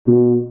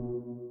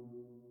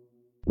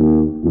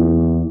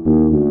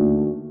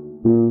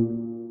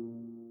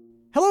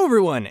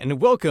everyone,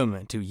 and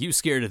welcome to You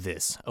Scared of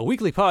This, a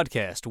weekly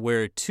podcast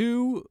where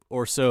two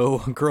or so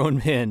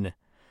grown men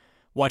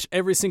watch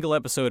every single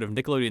episode of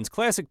Nickelodeon's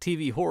classic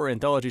TV horror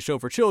anthology show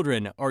for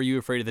children, Are You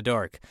Afraid of the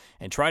Dark,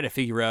 and try to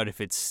figure out if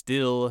it's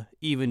still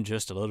even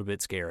just a little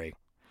bit scary.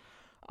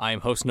 I am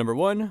host number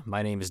one.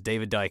 My name is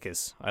David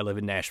Dykus. I live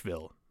in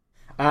Nashville.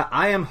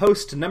 I am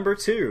host number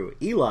two,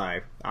 Eli.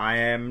 I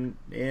am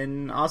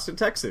in Austin,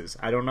 Texas.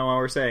 I don't know why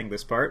we're saying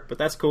this part, but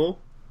that's cool.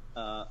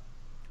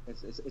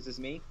 Is this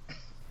me?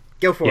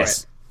 Go for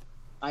it.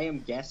 I am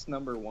guest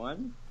number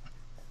one.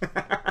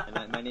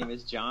 And my name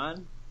is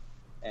John.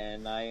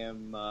 And I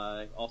am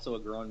also a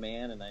grown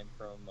man, and I'm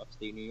from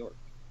upstate New York.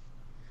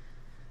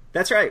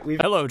 That's right.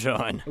 Hello,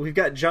 John. We've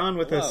got John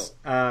with us.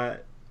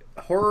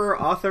 Horror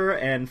author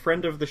and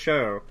friend of the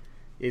show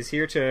is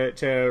here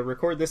to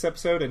record this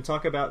episode and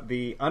talk about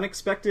the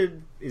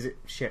unexpected... Is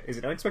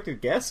it unexpected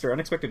guest or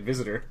unexpected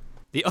visitor?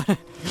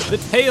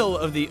 The tale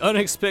of the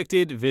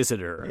unexpected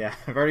visitor. Yeah,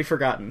 I've already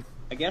forgotten.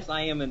 I guess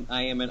I am an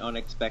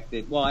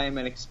unexpected... Well, I am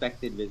an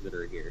expected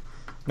visitor here.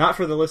 Not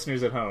for the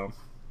listeners at home.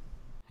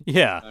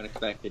 Yeah.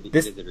 Unexpected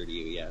visitor to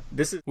you,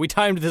 yeah. We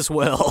timed this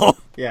well.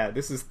 Yeah,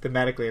 this is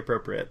thematically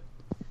appropriate.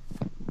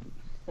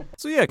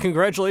 So yeah,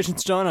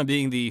 congratulations, John, on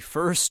being the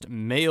first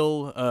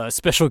male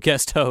special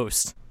guest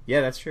host.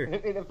 Yeah, that's true.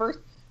 The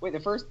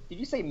first... Did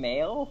you say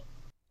male?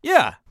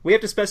 Yeah. We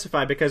have to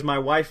specify because my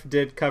wife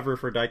did cover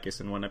for Dykus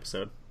in one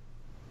episode.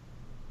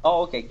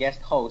 Oh, okay,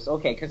 guest host.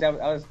 Okay, because I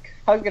was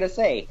gonna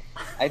say,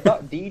 I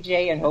thought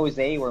DJ and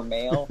Jose were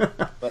male,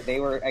 but they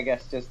were, I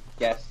guess, just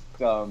guest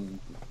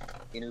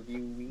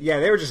interviewees. Yeah,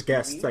 they were just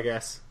guests, I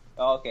guess.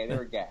 Oh, okay, they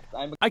were guests.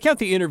 I count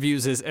the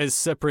interviews as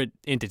separate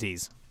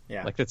entities.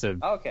 Yeah, like that's a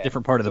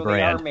different part of the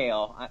brand. They are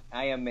male.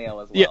 I am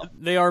male as well. Yeah,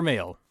 they are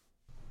male.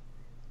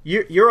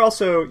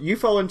 You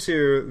fall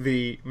into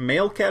the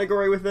male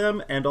category with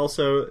them, and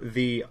also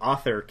the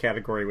author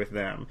category with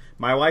them.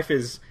 My wife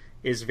is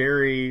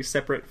very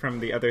separate from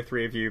the other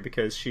three of you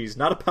because she's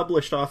not a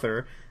published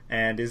author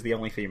and is the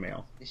only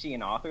female. Is she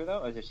an author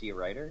though, or is she a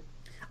writer?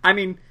 I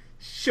mean,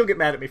 she'll get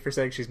mad at me for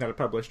saying she's not a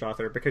published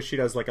author because she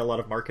does like a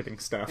lot of marketing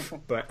stuff,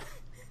 but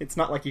it's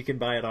not like you can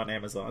buy it on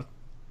Amazon.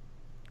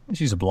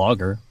 She's a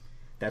blogger.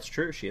 That's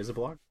true. She is a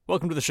blogger.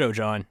 Welcome to the show,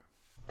 John.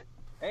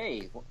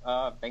 Hey,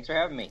 thanks for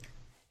having me.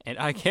 And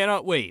I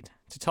cannot wait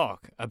to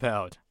talk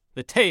about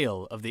the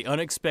tale of the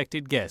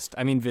unexpected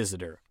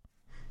visitor.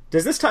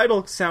 Does this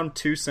title sound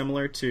too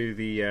similar to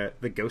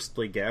the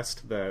Ghostly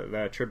Guest,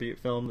 the tribute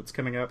film that's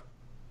coming up?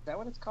 Is that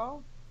what it's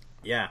called?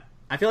 Yeah.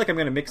 I feel like I'm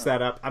going to mix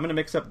that up. I'm going to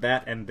mix up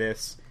that and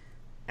this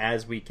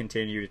as we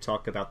continue to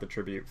talk about the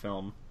tribute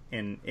film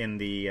in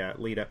the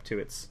lead up to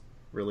its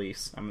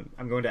release. I'm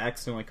going to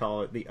accidentally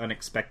call it the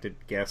Unexpected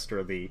Guest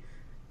or the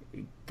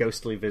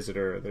Ghostly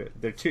Visitor.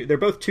 They're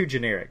both too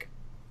generic.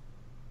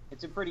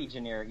 It's a pretty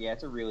generic. Yeah,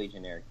 it's a really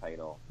generic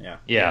title. Yeah.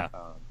 Yeah,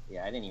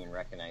 I didn't even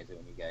recognize it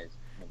when you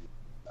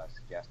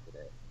suggested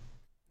it.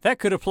 That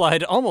could apply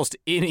to almost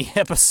any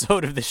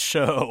episode of this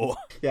show.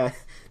 Yeah,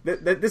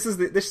 this is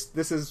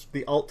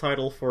the alt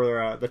title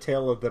for the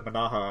Tale of the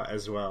Manaha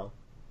as well.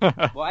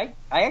 Well, I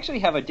actually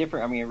have a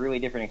really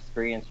different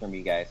experience from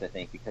you guys. I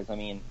think because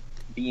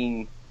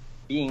being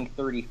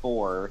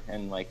 34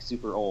 and like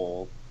super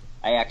old,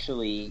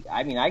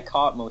 I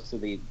caught most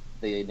of the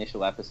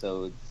initial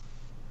episodes.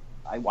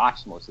 I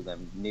watched most of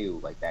them new,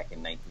 like back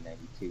in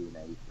 1992,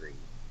 93.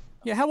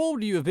 Yeah, how old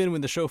would you have been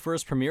when the show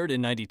first premiered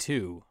in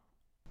 92?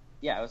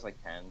 Yeah, I was like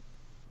 10.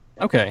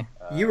 Okay.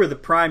 You were the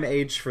prime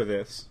age for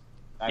this.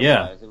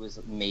 It was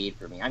made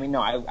for me.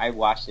 I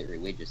watched it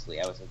religiously.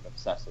 I was an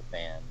obsessive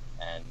fan.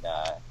 And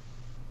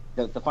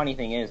the funny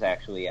thing is,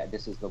 actually,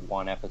 this is the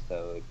one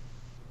episode,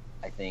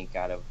 I think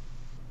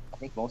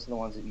most of the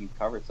ones that you've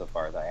covered so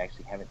far that I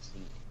actually haven't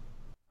seen.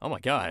 Oh my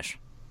gosh.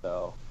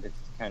 So it's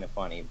kind of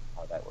funny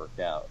how that worked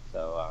out.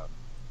 So,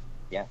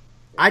 yeah.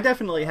 I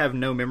definitely have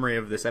no memory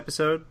of this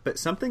episode, but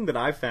something that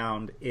I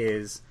found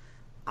is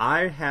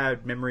I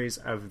had memories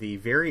of the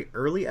very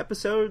early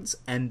episodes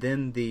and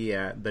then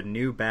the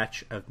new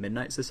batch of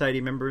Midnight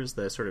Society members,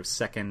 the sort of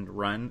second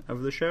run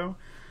of the show.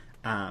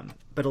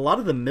 But a lot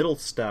of the middle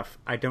stuff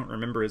I don't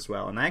remember as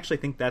well, and I actually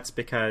think that's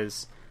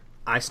because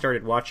I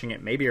started watching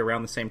it maybe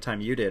around the same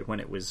time you did when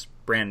it was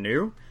brand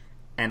new.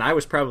 And I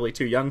was probably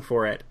too young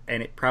for it,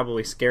 and it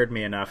probably scared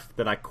me enough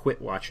that I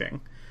quit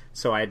watching.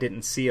 So I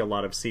didn't see a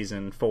lot of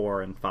season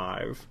 4 and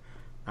 5.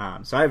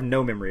 So I have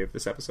no memory of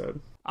this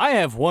episode. I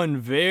have one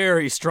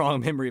very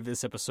strong memory of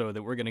this episode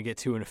that we're going to get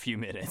to in a few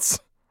minutes.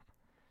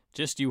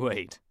 Just you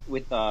wait.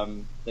 With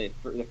the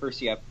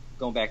first year,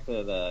 going back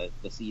to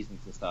the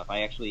seasons and stuff,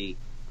 I actually,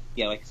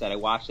 like I said, I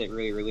watched it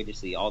really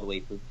religiously all the way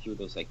through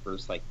those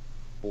first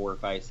 4 or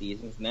 5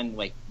 seasons, and then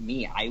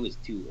I was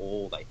too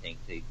old, I think,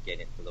 to get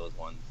into those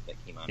ones that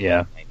came out in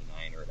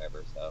 1999 or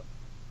whatever. So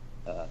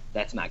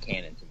that's not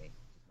canon to me.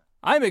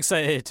 I'm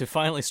excited to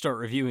finally start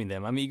reviewing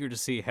them. I'm eager to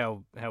see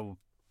how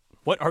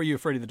what Are You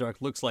Afraid of the Dark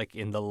looks like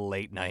in the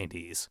late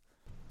 90s.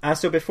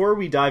 So before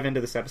we dive into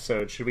this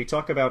episode, should we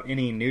talk about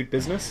any nude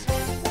business?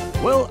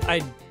 Well,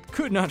 I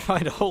Could not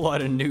find a whole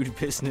lot of nude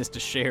business to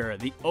share.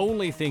 The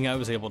only thing I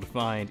was able to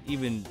find,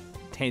 even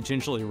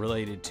tangentially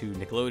related to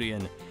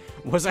Nickelodeon,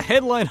 was a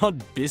headline on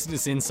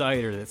Business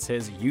Insider that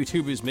says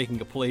YouTube is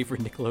making a play for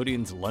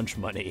Nickelodeon's lunch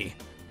money.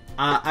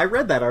 I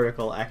read that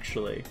article,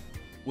 actually.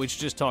 Which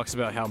just talks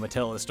about how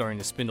Mattel is starting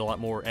to spend a lot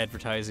more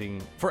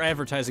advertising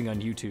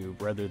on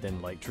YouTube rather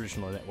than like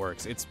traditional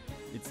networks. It's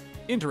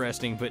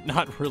interesting, but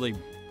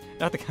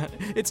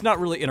it's not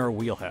really in our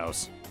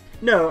wheelhouse.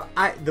 No,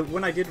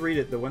 when I did read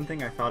it, the one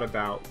thing I thought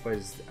about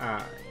was,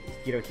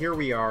 here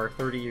we are,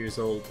 30 years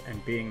old,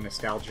 and being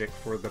nostalgic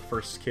for the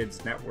first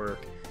kids network,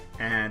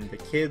 and the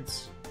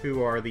kids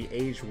who are the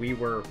age we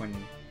were when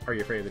Are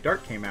You Afraid of the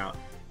Dark came out.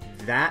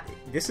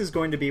 This is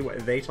going to be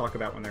what they talk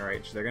about when they're our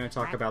age. They're going to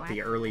talk about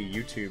the early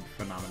YouTube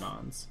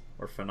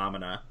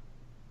phenomena.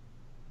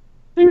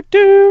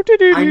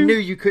 I knew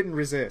you couldn't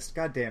resist.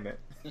 God damn it.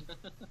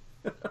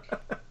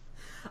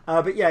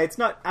 But yeah, it's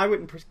not. I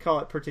wouldn't call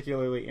it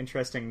particularly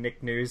interesting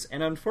Nick news,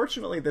 and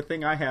unfortunately, the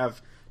thing I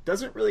have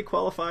doesn't really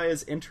qualify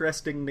as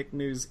interesting Nick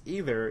news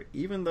either,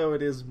 even though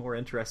it is more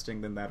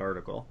interesting than that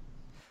article.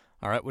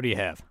 All right, what do you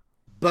have?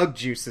 Bug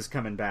Juice is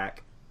coming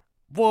back.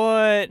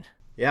 What?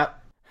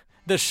 Yep.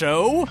 The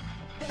show?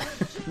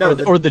 No,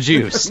 or the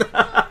juice.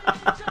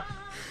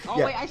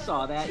 Wait, I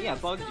saw that. Yeah,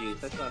 Bug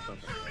Juice. I saw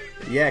something.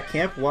 Yeah,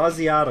 Camp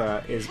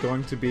Waziata is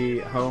going to be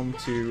home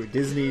to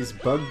Disney's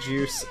Bug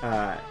Juice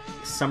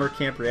summer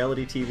camp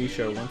reality TV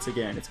show once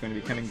again. It's going to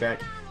be coming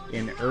back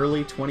in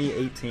early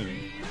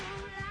 2018.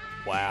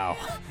 Wow.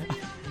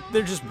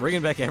 They're just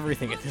bringing back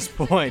everything at this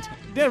point.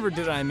 Never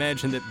did I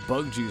imagine that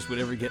Bug Juice would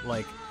ever get,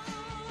 like,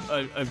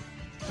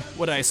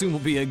 what I assume will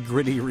be a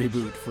gritty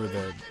reboot for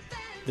the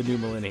new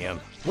millennium.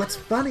 What's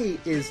funny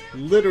is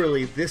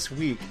literally this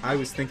week I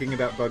was thinking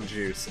about Bug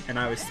Juice, and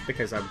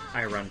because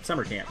I run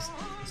summer camps,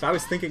 so I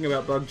was thinking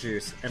about Bug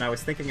Juice, and I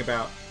was thinking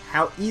about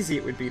how easy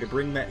it would be to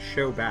bring that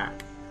show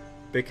back.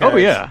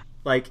 Because,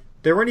 like,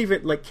 there weren't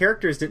even, like,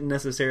 characters didn't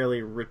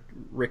necessarily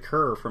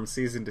recur from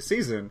season to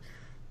season,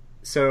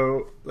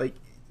 so, like,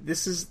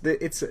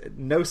 it's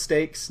no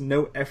stakes,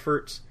 no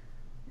effort,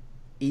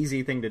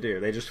 easy thing to do.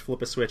 They just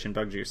flip a switch and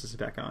Bug Juice is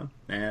back on,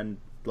 and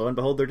lo and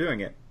behold, they're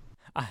doing it.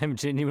 I'm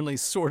genuinely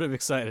sort of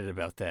excited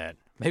about that.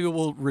 Maybe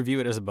we'll review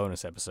it as a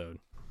bonus episode.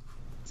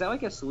 Is that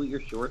like a Salute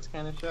Your Shorts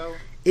kind of show?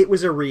 It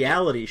was a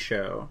reality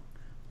show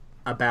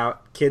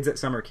about kids at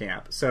summer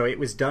camp. So it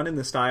was done in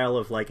the style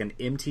of like an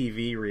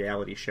MTV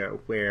reality show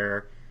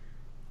where,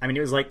 I mean,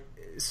 it was like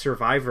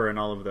Survivor and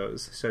all of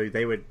those. So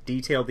they would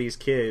detail these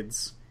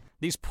kids.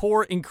 These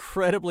poor,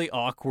 incredibly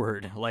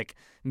awkward, like,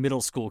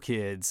 middle school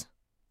kids.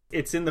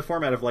 It's in the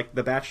format of, like,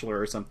 The Bachelor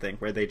or something,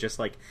 where they just,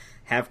 like,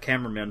 have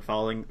cameramen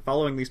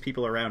following these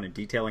people around and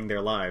detailing their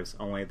lives.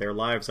 Only their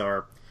lives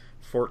are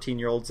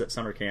 14-year-olds at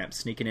summer camp,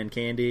 sneaking in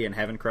candy and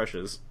having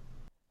crushes.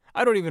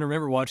 I don't even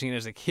remember watching it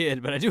as a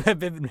kid, but I do have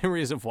vivid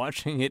memories of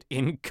watching it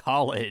in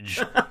college.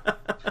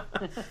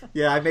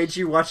 Yeah, I made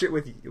you watch it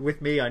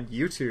with me on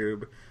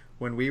YouTube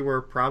when we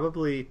were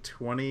probably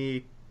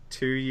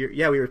 22 years...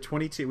 Yeah, we were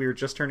 22. We were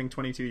just turning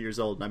 22 years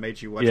old, and I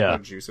made you watch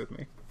Bug Juice with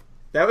me.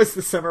 That was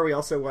the summer we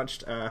also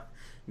watched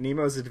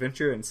Nemo's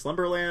Adventure in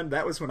Slumberland.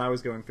 That was when I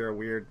was going through a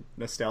weird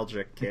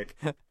nostalgic kick.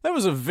 That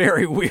was a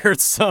very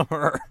weird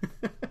summer.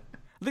 I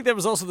think that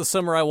was also the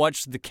summer I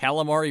watched The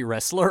Calamari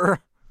Wrestler.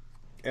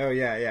 Oh,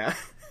 yeah.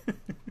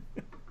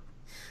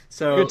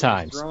 So good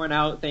times. Throwing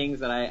out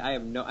things that I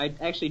have no... I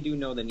actually do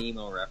know the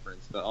Nemo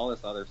reference, but all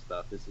this other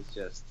stuff, this is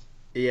just...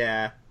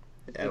 Yeah.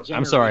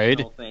 I'm sorry.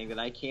 Thing that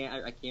I can't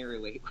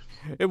relate with.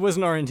 It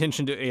wasn't our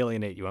intention to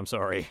alienate you. I'm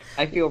sorry.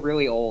 I feel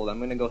really old. I'm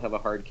gonna go have a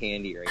hard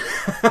candy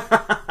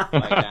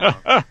right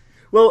now.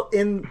 Well,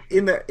 in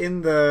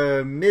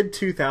the mid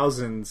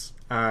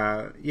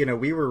 2000s,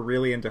 we were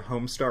really into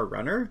Homestar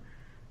Runner,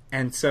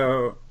 and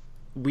so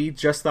we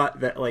just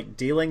thought that like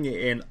dealing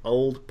in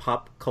old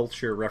pop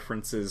culture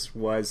references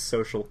was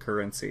social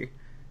currency.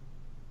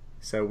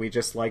 So we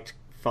just liked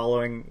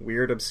following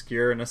weird,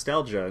 obscure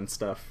nostalgia and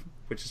stuff,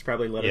 which has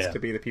probably led us to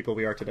be the people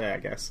we are today, I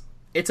guess.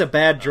 It's a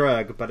bad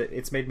drug, but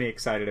it's made me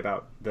excited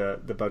about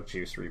the Bug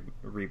Juice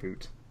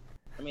reboot.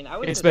 I mean,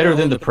 it's better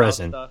than the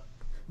present.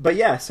 But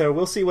yeah, so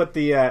we'll see what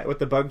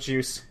the Bug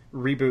Juice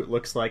reboot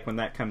looks like when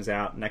that comes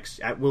out next.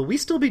 Will we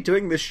still be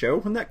doing this show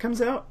when that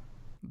comes out?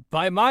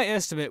 By my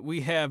estimate,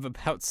 we have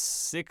about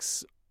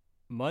 6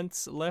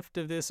 months left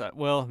of this.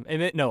 Well,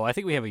 no, I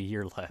think we have a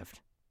year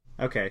left.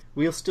 Okay,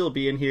 we'll still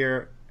be in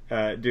here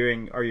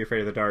doing Are You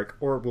Afraid of the Dark,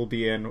 or we'll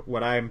be in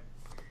what I'm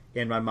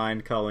in my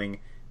mind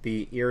calling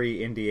the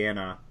Erie,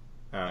 Indiana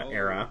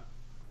era.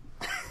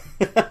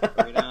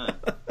 Right on.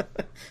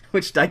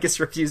 Which Dykus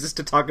refuses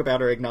to talk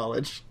about or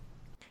acknowledge.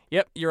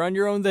 Yep, you're on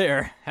your own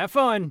there. Have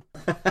fun.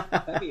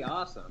 That'd be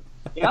awesome.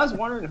 Yeah, I was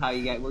wondering what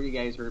you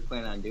guys were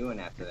planning on doing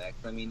after that.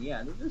 'Cause, I mean,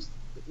 yeah,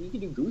 you can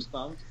do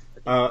Goosebumps.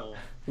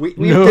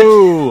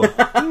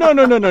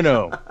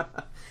 No.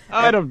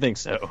 I don't think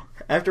so.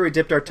 After we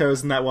dipped our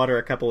toes in that water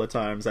a couple of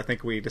times, I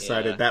think we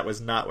decided that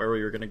was not where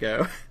we were going to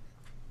go.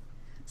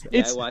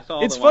 It's I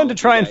saw it's the fun one to with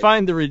try you and guys.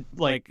 find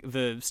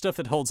the stuff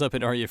that holds up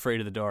in Are You Afraid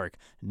of the Dark.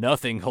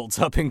 Nothing holds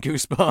up in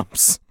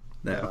Goosebumps.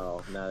 No.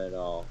 No, not at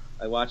all.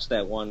 I watched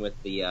that one with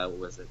the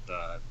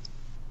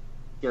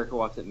Jericho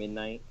Walks at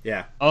Midnight.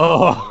 Yeah. The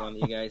Oh, one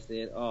that you guys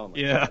did. Oh my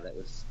Yeah. god, that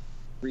was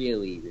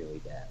really, really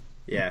bad.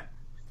 Yeah.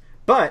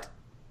 But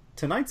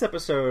tonight's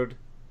episode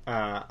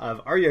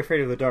of Are You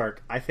Afraid of the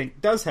Dark, I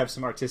think, does have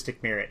some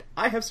artistic merit.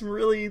 I have some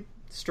really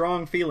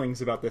strong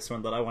feelings about this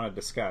one that I want to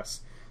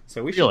discuss.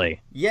 So we should,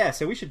 Really? Yeah,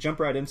 so we should jump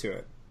right into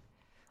it.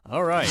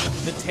 all right.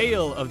 The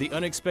Tale of the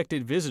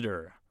Unexpected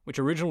Visitor, which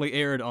originally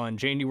aired on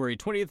January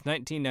 20th,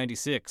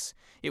 1996.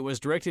 It was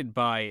directed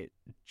by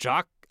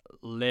Jacques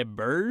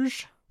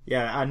Leberge.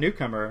 Yeah, a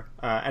newcomer.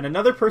 And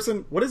another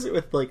person, what is it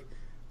with, like,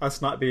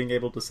 us not being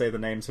able to say the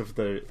names of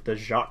the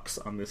Jacques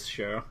on this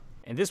show?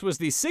 And this was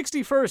the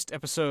 61st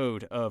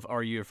episode of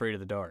Are You Afraid of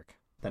the Dark?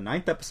 The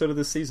 9th episode of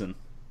this season.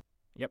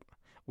 Yep.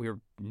 We're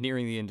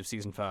nearing the end of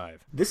season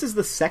 5. This is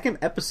the second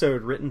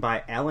episode written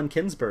by Alan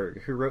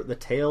Kinsberg, who wrote The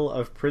Tale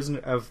of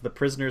the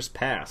Prisoner's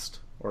Past,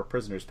 or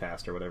Prisoner's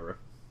Past, or whatever.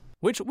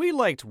 Which we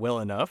liked well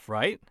enough,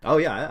 right? Oh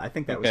yeah, I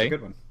think that was Okay. a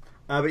good one.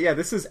 But yeah,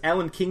 this is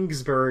Alan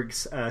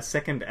Kingsberg's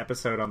second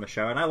episode on the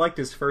show, and I liked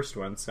his first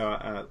one,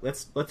 so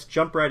let's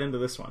jump right into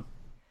this one.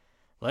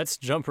 Let's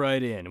jump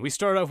right in. We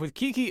start off with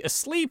Kiki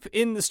asleep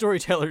in the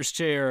storyteller's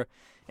chair,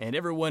 and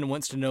everyone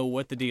wants to know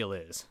what the deal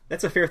is.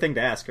 That's a fair thing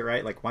to ask,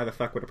 right? Like, why the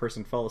fuck would a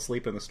person fall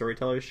asleep in the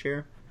storyteller's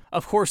chair?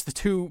 Of course,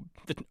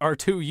 our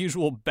two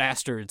usual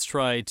bastards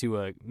try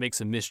to make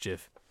some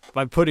mischief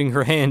by putting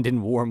her hand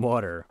in warm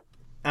water.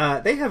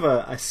 They have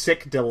a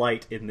sick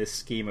delight in this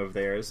scheme of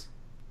theirs.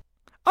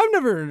 I've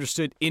never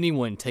understood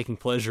anyone taking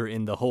pleasure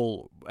in the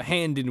whole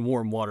hand in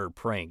warm water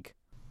prank.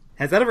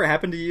 Has that ever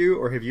happened to you,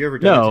 or have you ever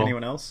done it No. to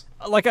anyone else?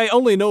 Like, I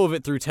only know of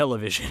it through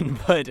television,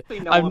 but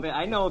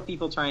I know of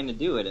people trying to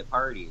do it at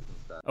parties and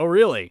stuff. Oh,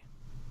 really?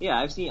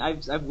 Yeah,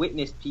 I've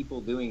witnessed people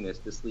doing this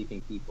to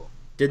sleeping people.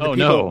 Did Oh,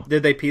 no.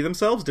 Did they pee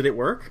themselves? Did it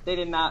work? They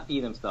did not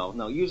pee themselves.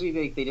 No,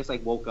 usually they just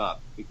like woke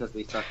up because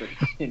they stuck their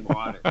hand in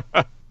water.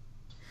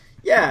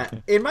 Yeah,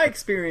 in my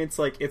experience,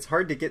 like, it's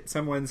hard to get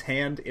someone's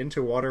hand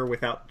into water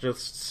without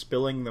just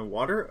spilling the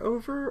water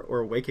over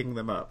or waking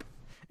them up.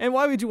 And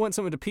why would you want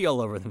someone to pee all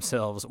over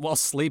themselves while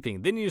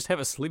sleeping? Then you just have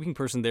a sleeping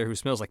person there who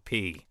smells like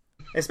pee.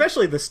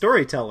 Especially the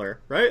storyteller,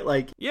 right?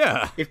 Like,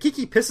 Yeah. if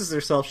Kiki pisses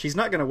herself, she's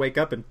not going to wake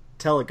up and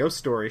tell a ghost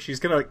story. She's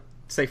going to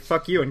say,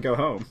 fuck you, and go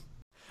home.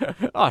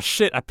 Oh,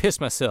 shit, I pissed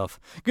myself.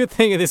 Good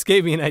thing this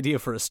gave me an idea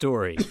for a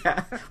story.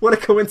 Yeah, what a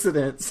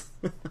coincidence.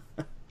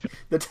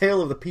 The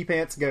tale of the pee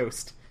pants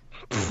ghost.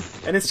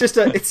 And it's just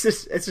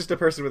a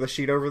person with a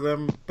sheet over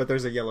them, but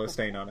there's a yellow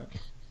stain on it.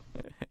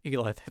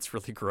 Eli, that's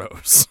really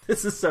gross.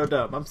 This is so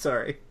dumb. I'm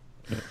sorry.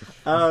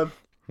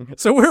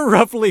 So we're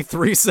roughly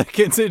 3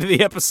 seconds into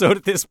the episode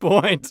at this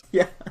point.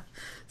 Yeah.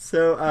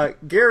 So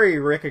Gary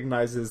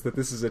recognizes that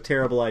this is a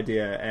terrible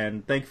idea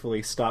and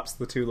thankfully stops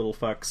the two little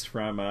fucks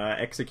from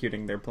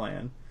executing their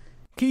plan.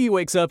 Kiki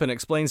wakes up and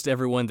explains to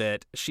everyone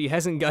that she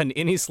hasn't gotten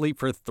any sleep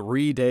for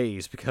 3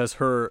 days because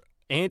her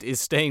aunt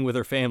is staying with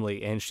her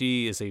family and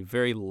she is a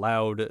very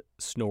loud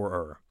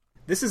snorer.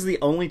 This is the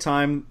only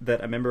time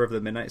that a member of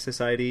the Midnight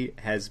Society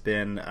has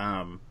been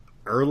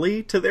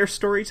early to their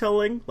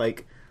storytelling.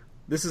 Like,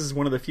 this is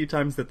one of the few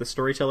times that the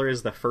storyteller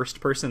is the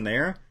first person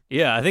there.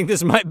 Yeah, I think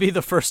this might be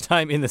the first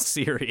time in the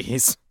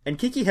series. And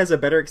Kiki has a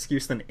better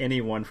excuse than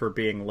anyone for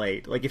being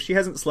late. Like, if she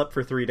hasn't slept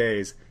for 3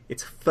 days,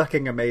 it's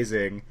fucking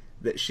amazing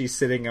that she's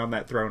sitting on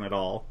that throne at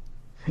all.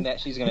 And that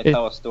she's going to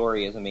tell a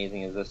story as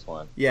amazing as this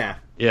one. Yeah.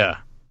 Yeah.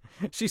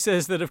 She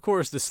says that, of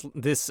course,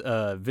 this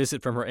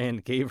visit from her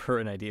aunt gave her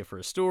an idea for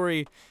a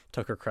story.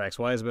 Tucker cracks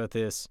wise about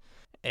this.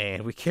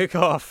 And we kick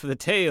off the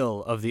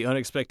tale of the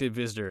unexpected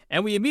visitor.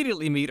 And we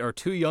immediately meet our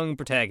two young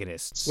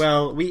protagonists.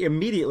 Well, we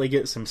immediately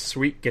get some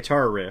sweet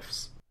guitar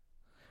riffs.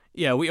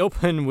 Yeah, we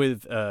open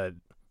with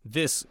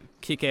this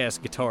kick-ass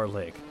guitar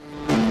lick.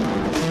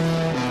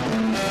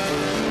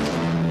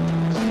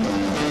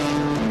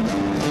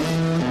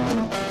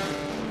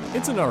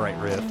 It's an alright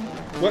riff.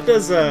 What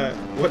does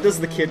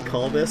the kid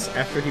call this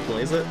after he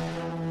plays it?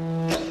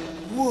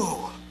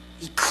 Whoa,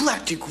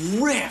 eclectic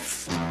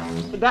riff.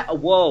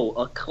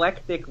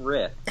 Eclectic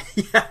riff.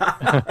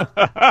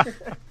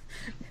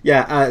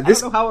 Yeah, I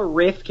don't know how a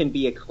riff can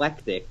be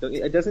eclectic.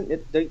 It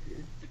doesn't.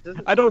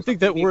 I don't think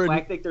that be word...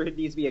 eclectic. There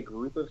needs to be a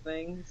group of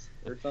things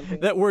or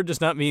something. That word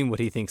does not mean what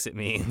he thinks it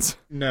means.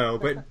 No,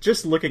 but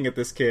just looking at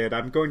this kid,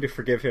 I'm going to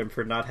forgive him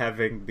for not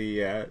having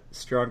the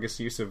strongest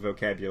use of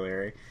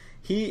vocabulary.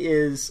 He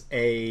is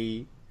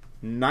a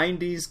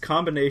 90s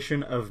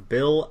combination of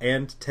Bill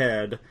and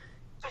Ted,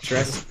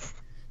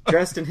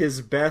 dressed in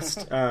his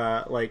best,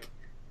 Nirvana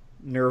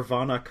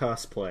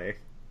cosplay.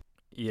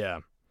 Yeah.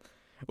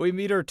 We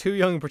meet our two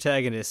young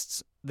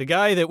protagonists. The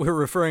guy that we're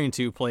referring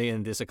to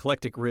playing this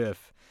eclectic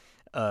riff,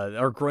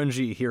 our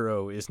grungy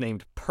hero, is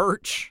named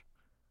Perch,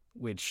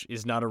 which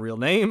is not a real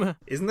name.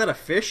 Isn't that a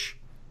fish?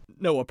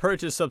 No, a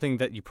perch is something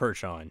that you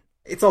perch on.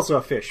 It's also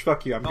a fish.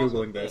 Fuck you, I'm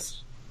Googling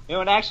this. You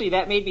know, and actually,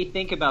 that made me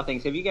think about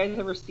things. Have you guys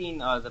ever seen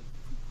the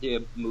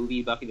the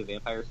movie Buffy the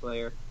Vampire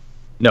Slayer?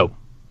 No.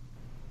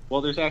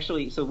 Well, there's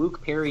actually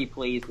Luke Perry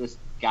plays this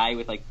guy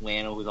with like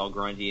flannel who's all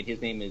grungy, and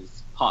his name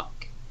is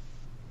Puck.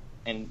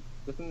 And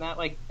isn't that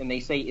like? And they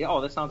say, "Oh,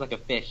 this sounds like a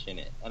fish in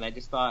it." And I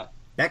just thought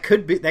that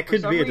could be a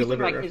deliberate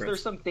reference. Is there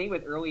something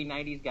with early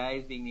 '90s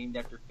guys being named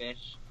after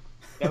fish?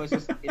 That was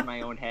just in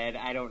my own head.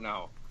 I don't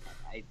know.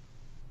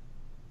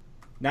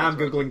 Now I'm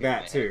googling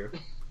that too.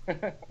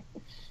 But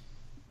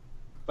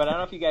I don't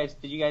know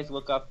if did you guys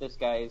look up this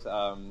guy's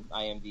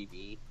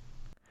IMDb?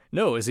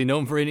 No, is he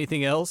known for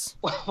anything else?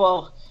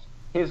 Well,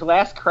 his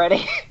last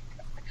credit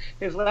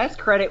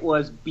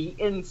was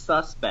Beaten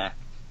Suspect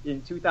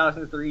in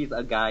 2003's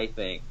A Guy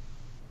Thing.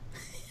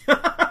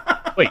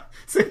 Wait,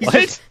 so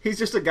he's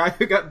just a guy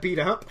who got beat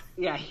up?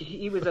 Yeah,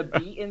 he was a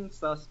beaten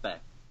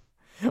suspect.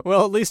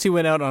 Well, at least he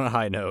went out on a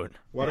high note.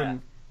 What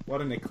an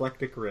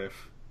eclectic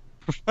riff.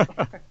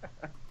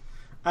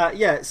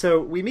 So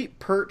we meet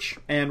Perch,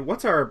 and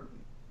what's our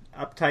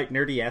uptight,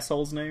 nerdy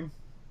asshole's name?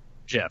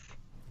 Jeff.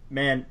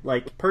 Man,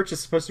 like, Perch is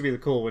supposed to be the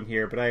cool one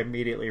here, but I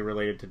immediately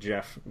related to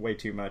Jeff way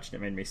too much, and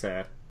it made me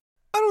sad.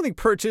 I don't think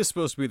Perch is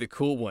supposed to be the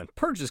cool one.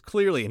 Perch is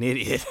clearly an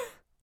idiot.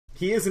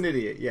 He is an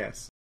idiot,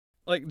 yes.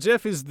 Like,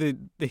 Jeff is the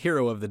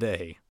hero of the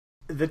day.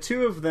 The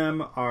two of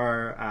them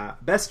are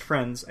best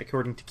friends,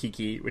 according to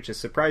Kiki, which is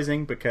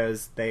surprising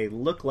because they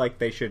look like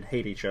they should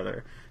hate each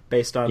other,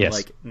 based on,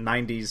 like,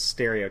 90s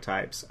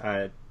stereotypes.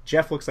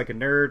 Jeff looks like a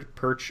nerd.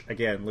 Perch,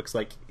 again, looks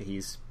like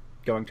he's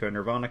going to a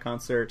Nirvana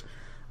concert.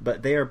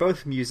 But they are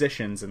both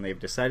musicians, and they've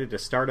decided to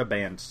start a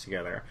band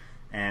together.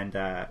 And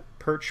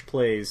Perch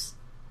plays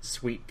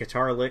sweet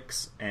guitar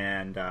licks,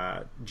 and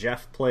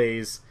Jeff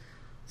plays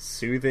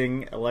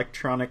soothing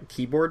electronic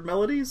keyboard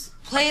melodies.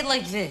 Play it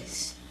like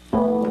this.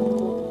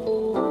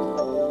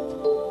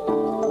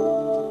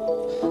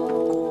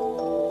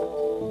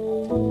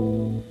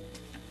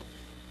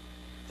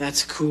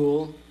 That's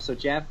cool. So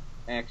Jeff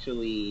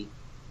actually,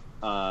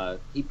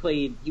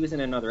 he was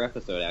in another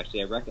episode.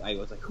 Actually, I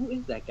was like, who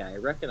is that guy? I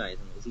recognize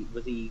him.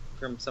 Was he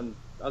from some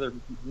other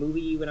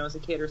movie when I was a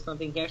kid or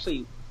something?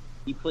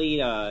 He played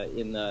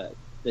in the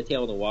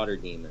Tale of the Water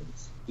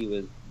Demons. He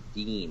was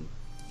Dean.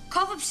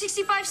 Cough up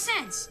 65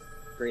 cents.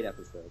 Great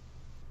episode.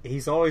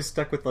 He's always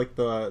stuck with like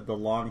the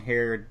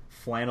long-haired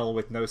flannel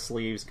with no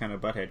sleeves kind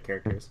of butthead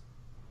characters.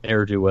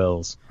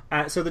 Ne'er-do-wells.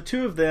 So the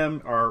two of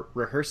them are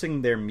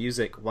rehearsing their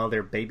music while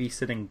they're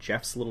babysitting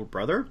Jeff's little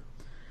brother.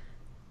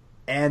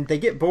 And they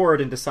get bored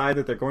and decide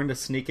that they're going to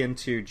sneak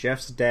into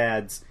Jeff's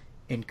dad's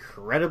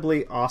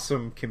incredibly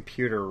awesome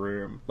computer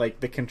room.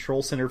 Like the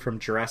control center from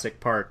Jurassic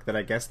Park that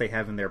I guess they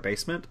have in their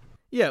basement.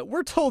 Yeah,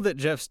 we're told that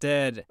Jeff's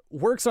dad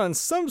works on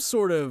some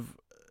sort of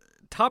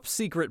top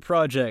secret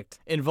project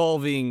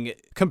involving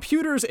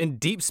computers and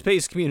deep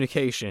space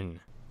communication.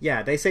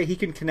 Yeah, they say he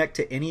can connect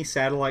to any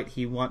satellite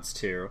he wants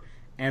to,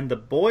 and the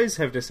boys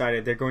have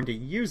decided they're going to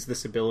use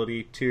this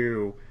ability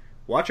to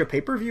watch a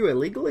pay-per-view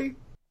illegally?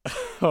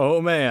 Oh,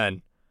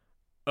 man.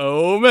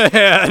 Oh,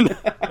 man.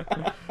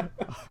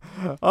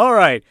 All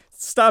right,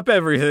 stop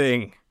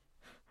everything.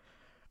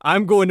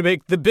 I'm going to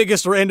make the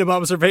biggest random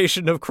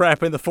observation of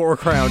crap in the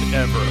foreground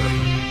ever.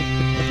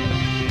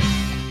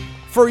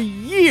 For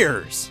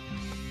years,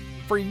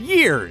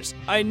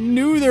 I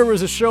knew there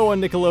was a show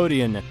on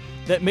Nickelodeon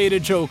that made a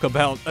joke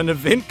about an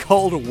event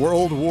called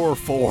World War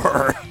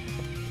IV.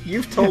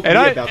 You've told me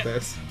about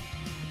this.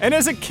 And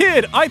as a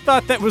kid, I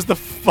thought that was the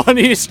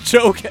funniest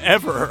joke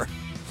ever.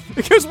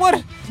 Because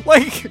what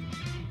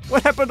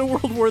happened to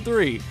World War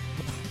III?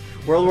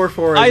 World War IV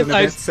is an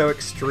event so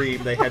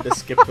extreme they had to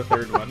skip the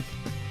third one.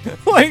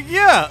 Like,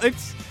 yeah,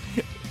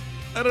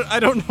 I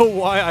don't know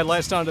why I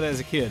latched onto that as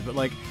a kid, but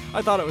like,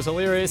 I thought it was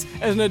hilarious.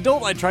 As an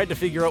adult, I tried to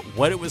figure out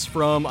what it was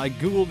from. I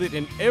Googled it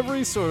in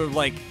every sort of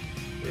like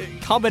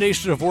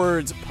combination of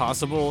words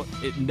possible.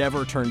 It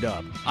never turned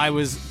up. I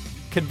was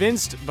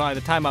convinced by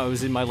the time I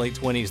was in my late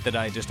 20s that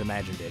I just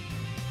imagined it.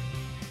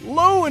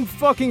 Lo and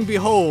fucking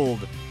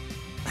behold,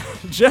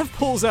 Jeff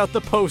pulls out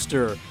the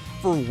poster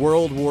for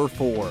World War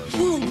IV.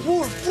 World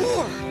War IV!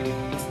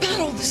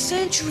 Battle of the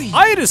century!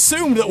 I had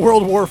assumed that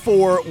World War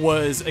IV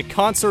was a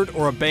concert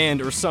or a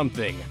band or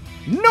something.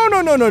 No.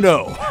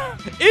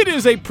 It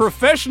is a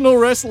professional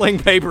wrestling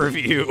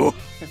pay-per-view.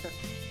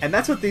 And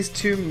that's what these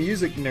two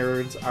music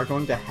nerds are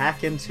going to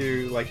hack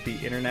into, like, the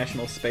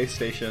International Space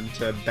Station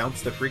to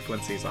bounce the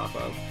frequencies off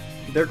of.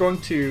 They're going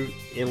to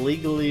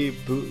illegally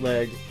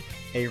bootleg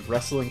a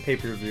wrestling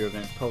pay-per-view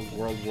event called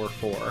World War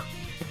IV.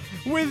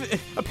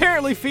 With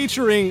apparently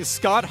featuring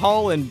Scott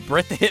Hall and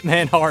Bret the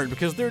Hitman Hart,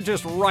 because they're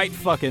just right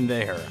fucking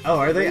there. Oh,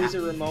 are they?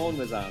 Razor Ramon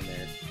was on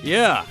there.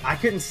 Yeah. I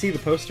couldn't see the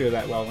poster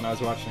that well when I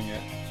was watching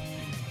it.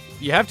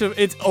 You have to.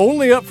 It's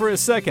only up for a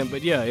second,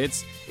 but yeah,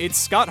 it's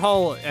Scott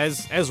Hall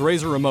as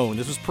Razor Ramon.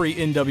 This was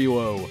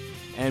pre-NWO,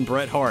 and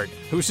Bret Hart,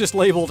 who's just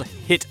labeled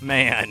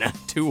Hitman.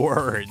 2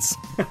 words.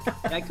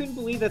 I couldn't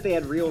believe that they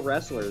had real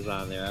wrestlers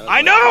on there.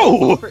 I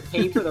know!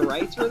 Pay for the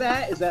rights for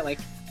that? Is that like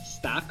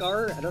stock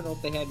art? I don't know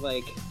if they had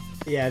like...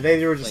 Yeah,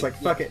 they were just like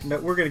fuck it, no,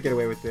 we're gonna get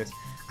away with this.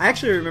 I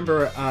actually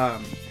remember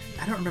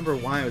I don't remember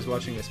why I was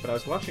watching this, but I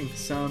was watching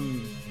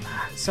some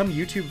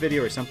YouTube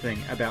video or something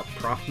about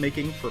prop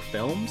making for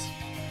films,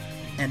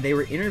 and they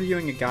were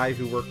interviewing a guy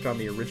who worked on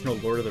the original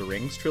Lord of the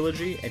Rings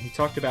trilogy, and he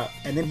talked about,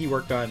 and then he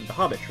worked on the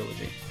Hobbit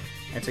trilogy.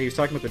 And so he was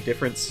talking about the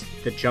difference,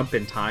 the jump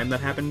in time that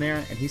happened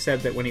there, and he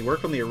said that when he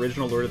worked on the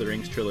original Lord of the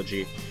Rings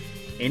trilogy,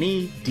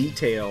 any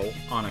detail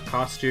on a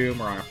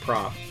costume or on a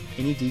prop,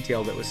 any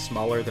detail that was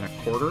smaller than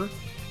a quarter,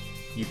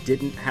 you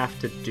didn't have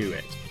to do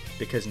it,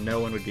 because no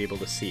one would be able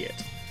to see it.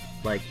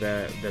 Like,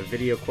 the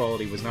video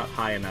quality was not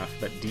high enough,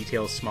 but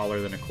details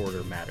smaller than a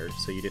quarter mattered,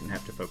 so you didn't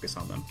have to focus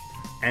on them.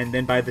 And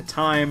then by the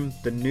time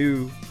the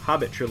new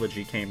Hobbit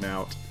trilogy came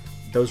out,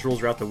 those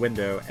rules were out the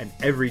window, and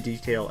every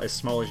detail as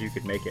small as you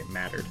could make it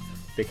mattered,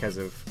 because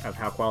of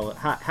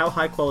how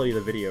high quality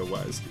the video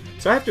was.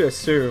 So I have to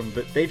assume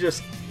that they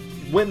just,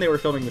 when they were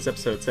filming this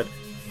episode, said,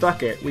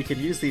 fuck it, we could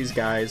use these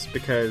guys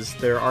because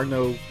there are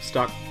no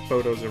stock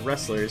photos of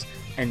wrestlers,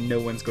 and no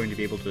one's going to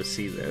be able to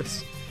see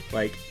this.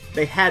 Like,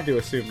 they had to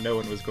assume no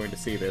one was going to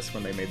see this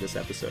when they made this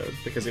episode,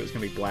 because it was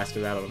going to be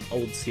blasted out on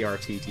old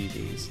CRT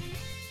TVs.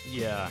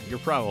 Yeah, you're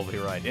probably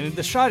right. And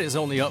the shot is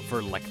only up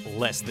for, like,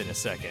 less than a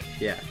second.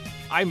 Yeah.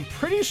 I'm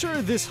pretty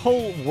sure this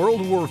whole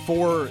World War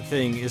IV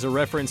thing is a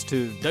reference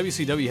to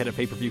WCW had a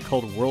pay-per-view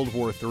called World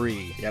War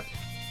III. Yep.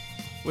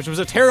 Which was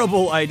a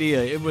terrible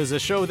idea. It was a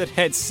show that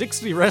had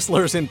 60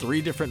 wrestlers in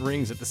 3 different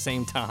rings at the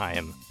same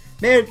time.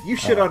 Man, you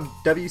shit on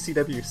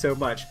WCW so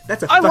much.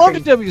 I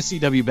loved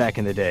WCW back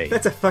in the day.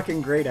 That's a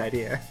fucking great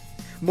idea.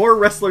 More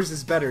wrestlers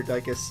is better,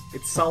 Dykus.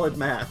 It's solid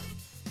math.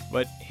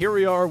 But here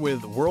we are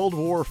with World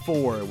War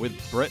IV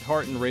with Bret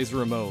Hart and Razor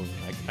Ramon.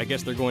 I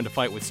guess they're going to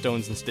fight with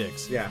stones and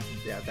sticks. Yeah,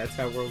 that's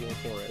how World War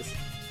IV is.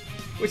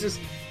 Which is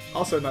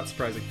also not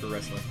surprising for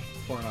wrestling.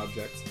 Foreign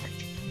objects.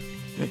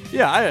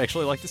 Yeah, I'd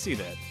actually like to see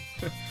that.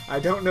 I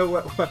don't know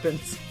what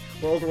weapons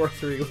World War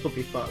III will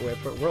be fought with,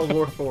 but World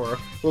War IV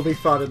will be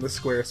fought in the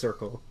square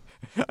circle.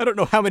 I don't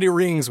know how many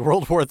rings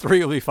World War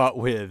III will be fought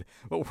with,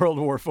 but World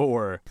War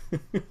IV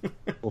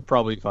will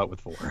probably be fought with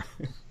 4.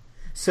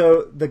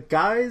 So the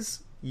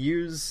guys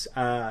use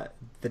the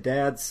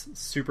dad's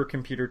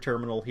supercomputer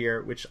terminal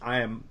here, which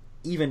I am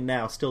even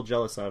now still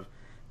jealous of.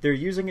 They're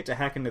using it to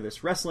hack into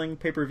this wrestling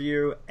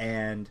pay-per-view,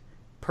 and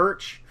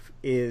Perch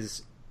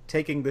is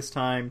taking this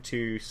time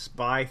to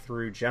spy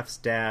through Jeff's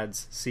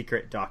dad's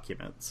secret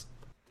documents.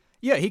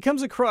 Yeah, he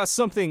comes across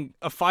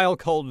a file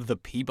called the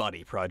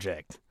Peabody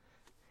Project.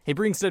 He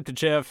brings it up to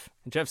Jeff,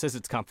 and Jeff says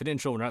it's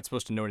confidential, we're not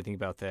supposed to know anything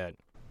about that.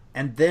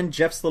 And then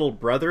Jeff's little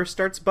brother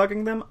starts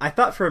bugging them. I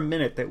thought for a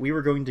minute that we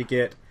were going to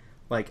get,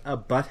 like, a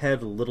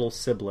butthead little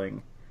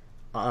sibling.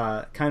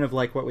 Kind of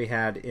like what we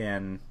had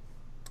in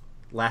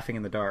Laughing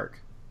in the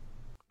Dark.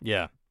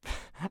 Yeah.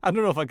 I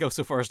don't know if I'd go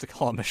so far as to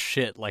call him a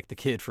shit like the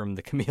kid from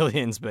the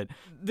Chameleons, but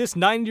this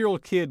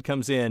 9-year-old kid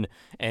comes in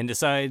and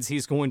decides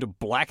he's going to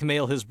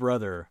blackmail his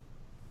brother.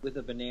 With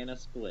a banana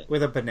split.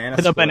 With a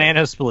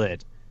banana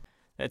split.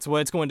 That's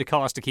what it's going to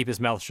cost to keep his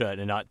mouth shut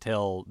and not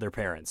tell their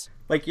parents.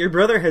 Like, your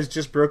brother has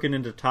just broken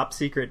into top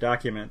secret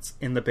documents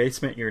in the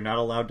basement you're not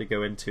allowed to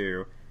go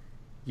into.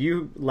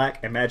 You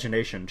lack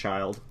imagination,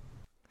 child.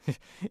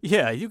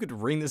 Yeah, you could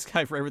ring this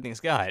guy for everything he's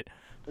got.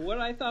 What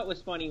I thought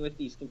was funny with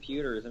these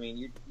computers, I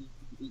mean,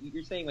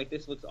 you're saying, like,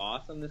 this looks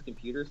awesome, this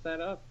computer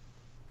setup?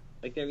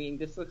 Like, I mean,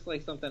 this looks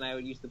like something I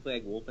would used to play,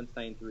 like,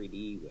 Wolfenstein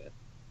 3D with.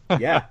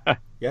 Yeah,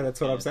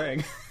 that's what I'm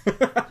saying.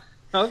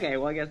 Okay,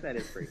 well, I guess that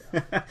is pretty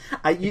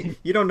awesome.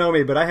 You don't know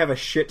me, but I have a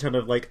shit ton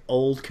of, like,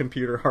 old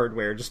computer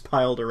hardware just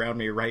piled around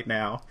me right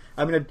now.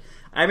 I'm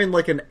in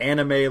like an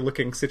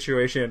anime-looking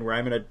situation where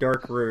I'm in a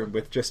dark room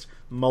with just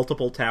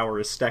multiple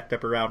towers stacked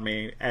up around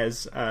me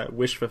as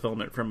wish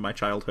fulfillment from my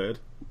childhood.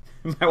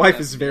 My wife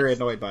is very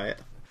annoyed by it.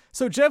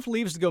 So Jeff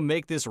leaves to go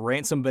make this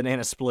ransom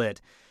banana split,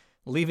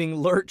 leaving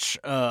Lurch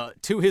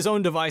to his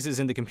own devices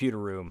in the computer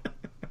room.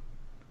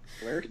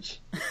 Lurch?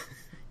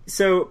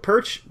 So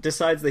Perch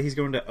decides that he's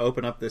going to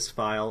open up this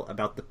file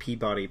about the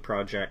Peabody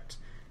Project,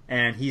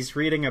 and he's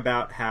reading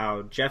about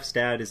how Jeff's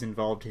dad is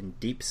involved in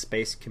deep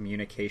space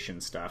communication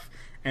stuff.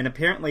 And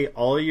apparently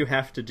all you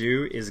have to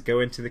do is go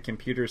into the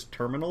computer's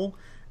terminal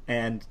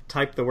and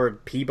type the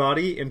word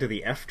Peabody into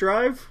the F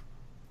drive,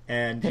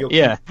 and you'll...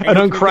 Yeah, an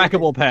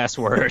uncrackable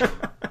password.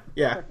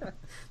 Yeah.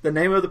 The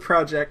name of the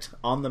project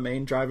on the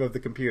main drive of the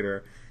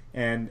computer,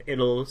 and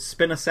it'll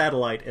spin a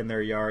satellite in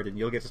their yard, and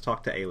you'll get to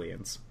talk to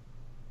aliens.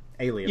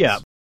 Yeah.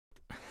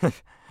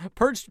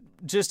 Perch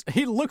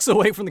he looks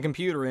away from the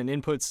computer and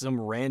inputs some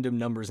random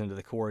numbers into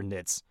the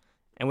coordinates.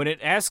 And when it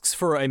asks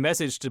for a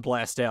message to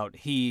blast out,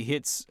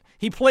 he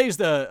plays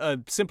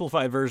a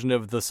simplified version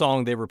of the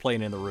song they were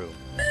playing in the room.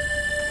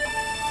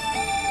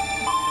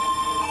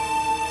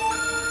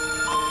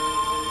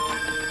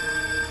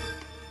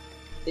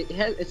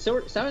 It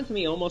sounded to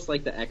me almost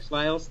like the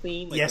X-Files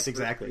theme. Like yes,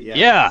 exactly. Yeah.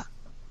 Yeah.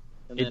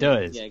 And it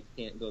does. Yeah,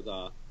 it goes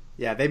off.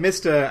 Yeah, they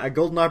missed a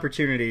golden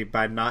opportunity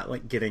by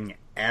not getting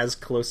as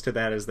close to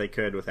that as they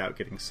could without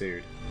getting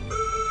sued.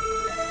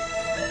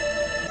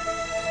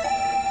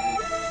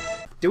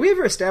 Do we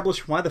ever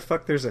establish why the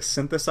fuck there's a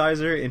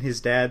synthesizer in his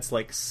dad's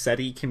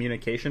SETI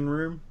communication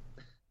room?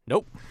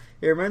 Nope.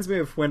 It reminds me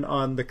of when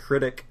on The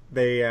Critic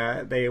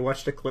they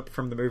watched a clip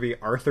from the movie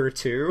Arthur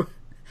 2,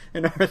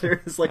 and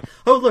Arthur is like,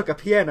 "Oh look, a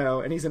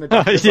piano," and he's in a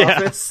doctor's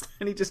office,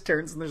 and he just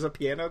turns and there's a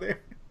piano there.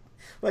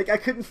 Like, I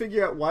couldn't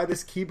figure out why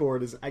this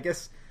keyboard is. I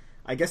guess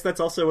that's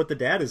also what the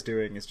dad is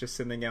doing, is just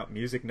sending out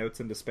music notes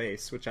into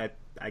space, which I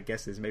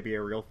guess is maybe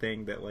a real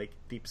thing that like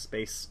deep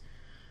space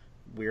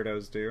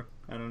weirdos do.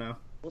 I don't know.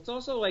 Well, it's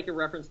also like a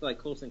reference to like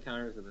Close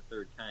Encounters of the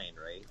Third Kind,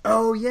 right?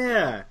 Oh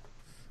yeah.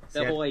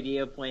 The whole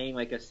idea of playing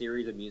like a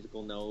series of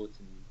musical notes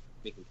and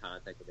making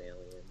contact with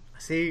aliens.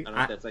 See, I don't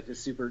know if that's like a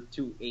super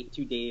too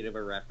dated of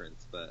a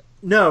reference, but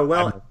no.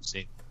 Well,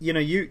 you know,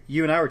 you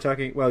and I were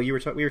talking. Well, we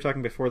were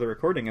talking before the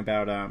recording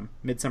about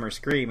Midsummer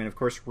Scream, and of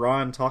course,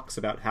 Ron talks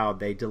about how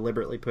they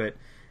deliberately put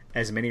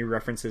as many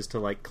references to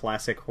like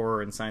classic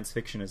horror and science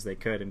fiction as they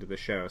could into the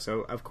show.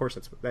 So of course,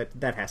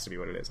 that has to be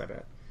what it is. I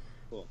bet.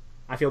 Cool.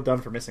 I feel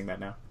dumb for missing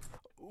that now.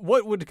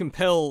 What would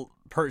compel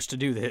Perch to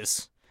do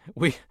this?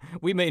 We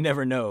may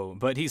never know,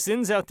 but he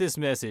sends out this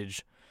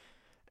message,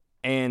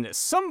 and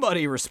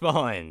somebody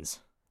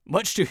responds.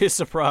 Much to his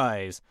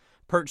surprise,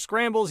 Perch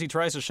scrambles, he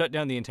tries to shut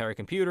down the entire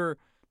computer.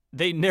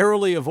 They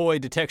narrowly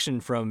avoid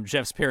detection from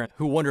Jeff's parents,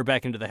 who wander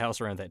back into the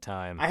house around that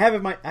time. I have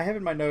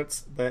in my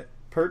notes that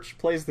Perch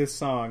plays this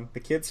song,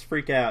 the kids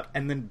freak out,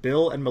 and then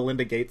Bill and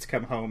Melinda Gates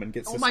come home and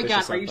get suspicious. Oh my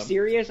god, are you them.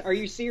 serious? Are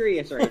you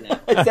serious right now?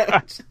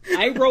 That...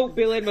 I wrote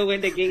Bill and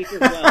Melinda Gates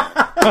as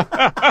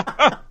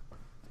well.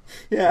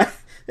 Yeah.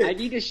 I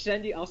need to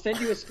send you. I'll send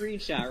you a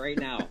screenshot right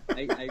now.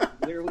 I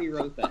literally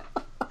wrote that.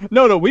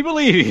 No, we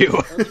believe you.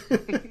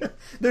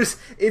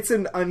 It's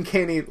an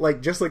uncanny,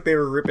 like, just like they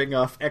were ripping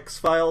off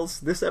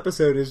X-Files, this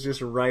episode is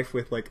just rife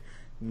with, like,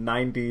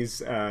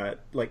 90s,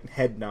 like,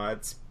 head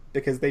nods,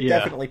 because they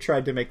definitely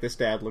tried to make this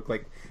dad look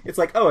like, it's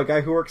like, oh, a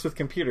guy who works with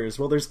computers.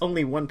 Well, there's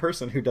only one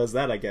person who does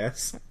that, I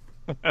guess.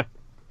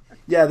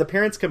 Yeah, the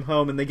parents come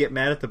home and they get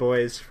mad at the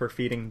boys for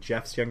feeding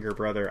Jeff's younger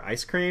brother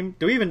ice cream.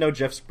 Do we even know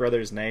Jeff's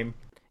brother's name?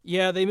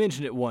 Yeah, they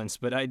mentioned it once,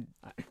 but I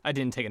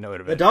didn't take a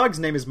note of it. The dog's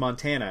name is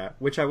Montana,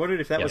 which I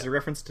wondered if that was a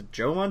reference to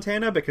Joe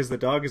Montana, because the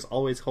dog is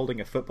always holding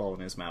a football in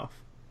his mouth.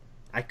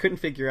 I couldn't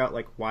figure out,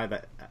 like, why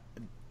that...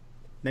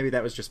 Maybe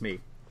that was just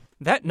me.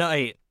 That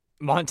night,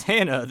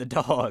 Montana, the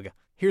dog,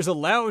 hears a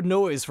loud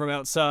noise from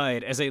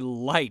outside as a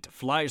light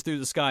flies through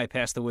the sky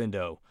past the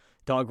window.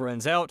 Dog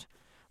runs out,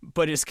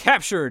 but is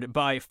captured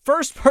by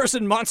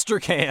first-person monster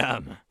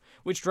cam,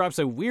 which drops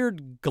a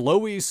weird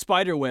glowy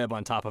spider web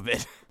on top of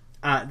it.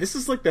 This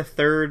is like the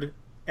third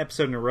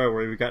episode in a row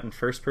where we've gotten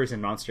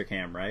first-person monster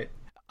cam, right?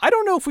 I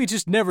don't know if we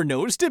just never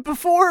noticed it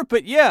before,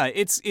 but yeah,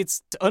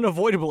 it's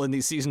unavoidable in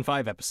these season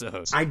 5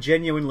 episodes. I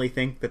genuinely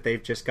think that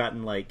they've just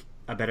gotten like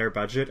a better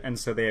budget, and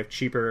so they have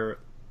cheaper,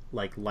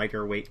 like,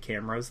 lighter weight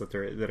cameras that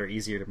are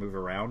easier to move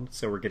around.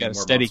 So we're getting more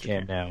steady monster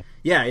cam now.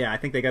 Yeah, I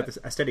think they got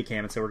a steady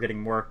cam, and so we're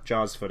getting more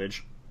Jaws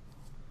footage.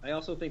 I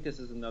also think this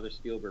is another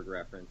Spielberg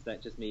reference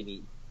that just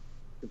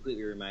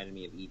completely reminded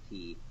me of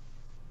E.T.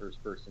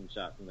 First person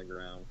shot from the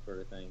ground sort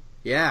of thing.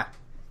 Yeah,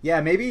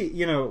 maybe,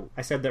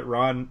 I said that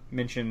Ron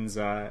mentions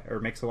or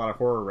makes a lot of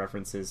horror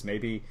references.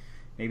 Maybe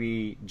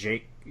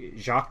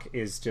Jacques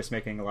is just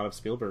making a lot of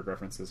Spielberg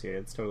references here.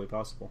 It's totally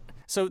possible.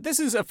 So this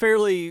is a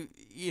fairly,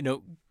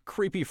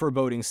 creepy,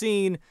 foreboding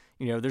scene.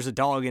 There's a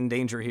dog in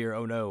danger here.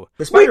 Oh no.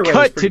 The spider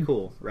web is pretty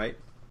cool, right?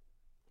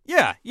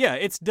 Yeah,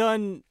 it's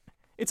done.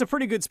 It's a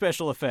pretty good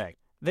special effect.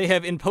 They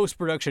have, in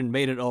post-production,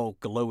 made it all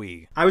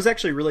glowy. I was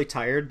actually really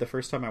tired the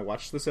first time I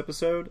watched this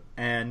episode,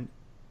 and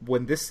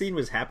when this scene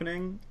was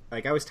happening,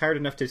 like, I was tired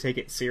enough to take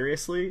it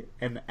seriously,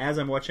 and as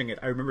I'm watching it,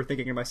 I remember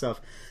thinking to myself,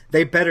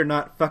 they better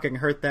not fucking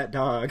hurt that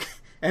dog.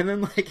 And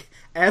then, like,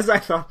 as I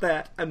thought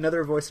that,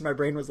 another voice in my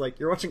brain was like,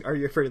 you're watching Are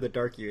You Afraid of the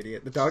Dark, you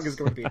idiot? The dog is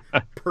going to be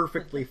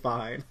perfectly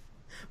fine.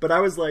 But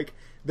I was like,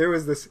 there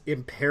was this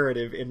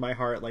imperative in my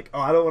heart, like, oh,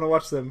 I don't want to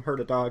watch them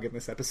hurt a dog in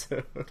this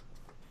episode.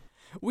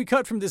 We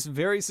cut from this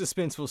very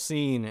suspenseful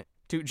scene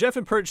to Jeff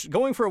and Perch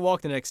going for a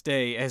walk the next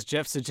day as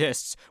Jeff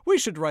suggests we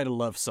should write a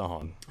love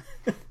song.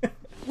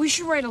 We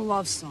should write a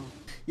love song.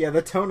 Yeah,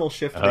 the tonal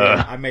shift there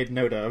I made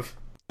note of.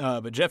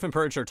 But Jeff and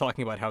Perch are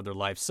talking about how their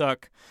lives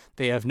suck.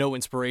 They have no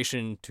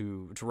inspiration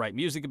to write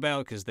music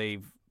about because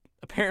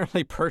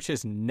apparently Perch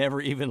has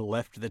never even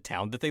left the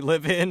town that they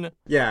live in.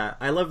 Yeah,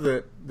 I love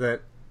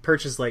that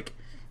Perch is like,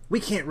 we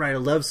can't write a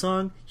love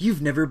song.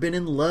 You've never been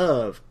in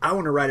love. I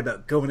want to write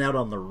about going out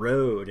on the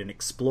road and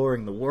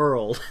exploring the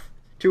world.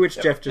 To which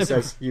Jeff just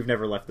says, you've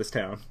never left this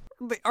town.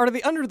 Are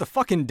they under the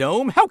fucking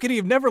dome? How could he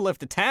have never left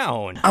the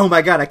town? Oh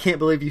my god, I can't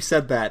believe you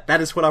said that. That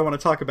is what I want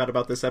to talk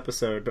about this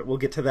episode, but we'll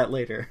get to that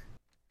later.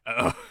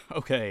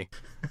 Okay.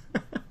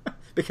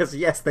 Because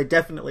yes, they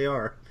definitely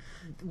are.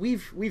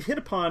 We've hit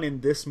upon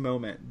in this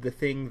moment the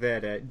thing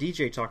that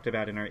DJ talked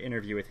about in our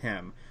interview with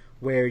him,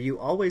 where you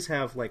always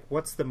have, like,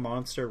 what's the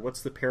monster,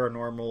 what's the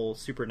paranormal,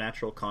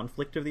 supernatural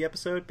conflict of the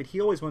episode, but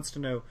he always wants to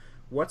know,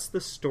 what's the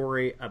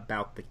story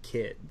about the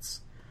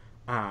kids?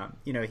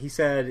 He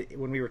said,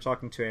 when we were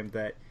talking to him,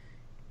 that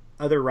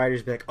other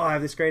writers would be like, oh, I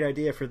have this great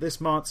idea for this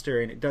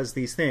monster, and it does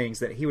these things,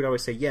 that he would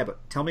always say, yeah,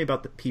 but tell me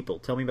about the people,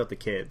 tell me about the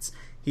kids.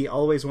 he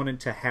always wanted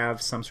to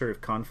have some sort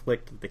of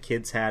conflict that the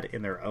kids had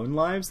in their own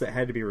lives that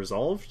had to be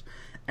resolved.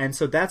 And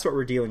so that's what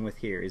we're dealing with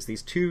here, is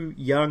these two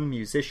young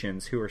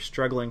musicians who are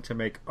struggling to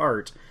make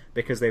art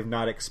because they've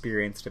not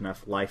experienced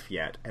enough life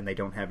yet, and they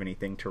don't have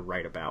anything to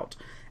write about.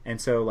 And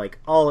so, like,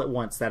 all at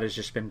once, that has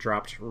just been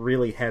dropped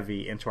really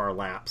heavy into our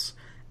laps,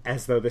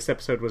 as though this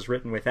episode was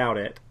written without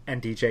it,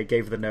 and DJ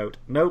gave the note,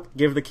 nope,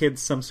 give the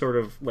kids some sort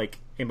of, like,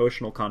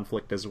 emotional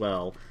conflict as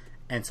well.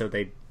 And so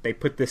they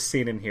put this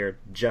scene in here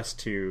just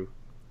to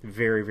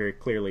very, very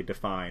clearly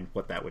define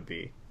what that would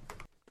be.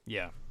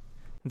 Yeah.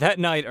 That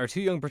night, our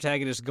two young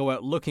protagonists go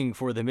out looking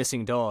for the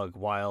missing dog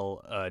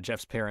while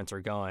Jeff's parents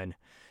are gone.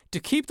 To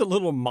keep the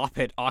little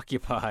moppet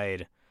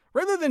occupied,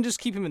 rather than just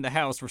keep him in the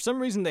house, for some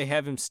reason they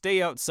have him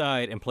stay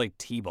outside and play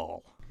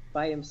t-ball.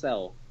 By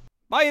himself.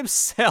 By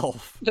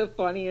himself! The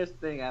funniest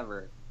thing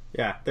ever.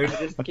 Yeah. I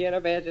just can't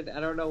imagine,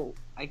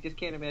 I just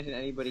can't imagine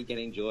anybody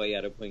getting joy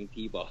out of playing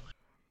t-ball.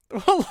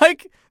 Well,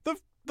 like,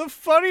 the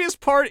funniest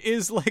part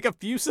is, like, a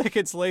few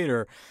seconds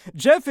later,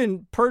 Jeff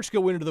and Perch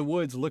go into the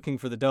woods looking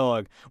for the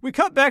dog. We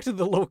cut back to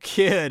the little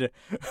kid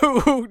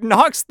who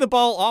knocks the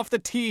ball off the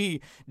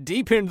tee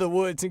deep into the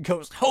woods and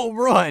goes, home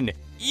run!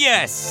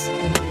 Yes!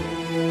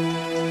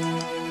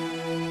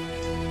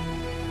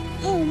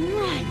 Home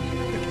run.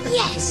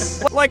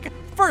 Yes. Like,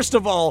 first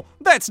of all,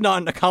 that's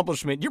not an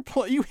accomplishment.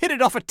 You hit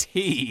it off a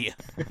tee.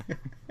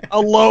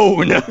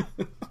 Alone.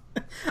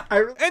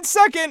 And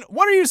second,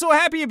 what are you so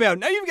happy about?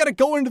 Now you've got to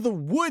go into the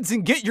woods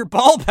and get your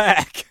ball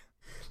back.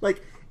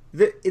 Like,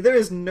 there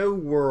is no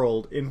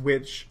world in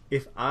which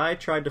if I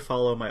tried to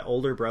follow my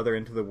older brother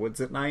into the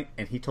woods at night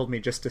and he told me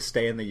just to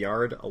stay in the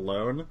yard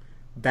alone,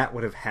 that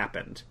would have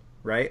happened,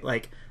 right?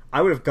 Like,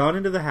 I would have gone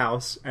into the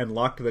house and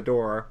locked the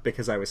door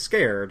because I was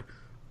scared,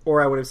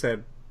 or I would have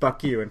said,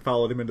 fuck you, and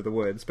followed him into the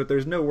woods. But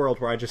there's no world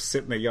where I just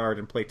sit in the yard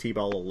and play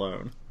t-ball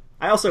alone.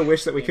 I also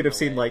wish that we could have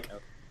seen, like,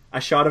 a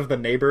shot of the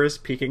neighbors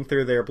peeking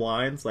through their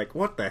blinds. Like,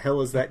 what the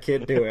hell is that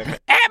kid doing?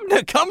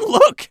 Abner, come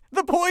look!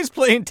 The boy's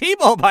playing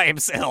t-ball by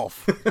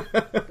himself!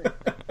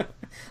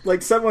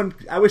 Like,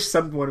 I wish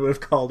someone would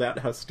have called out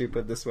how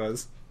stupid this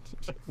was.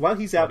 While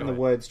he's out in the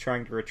woods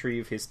trying to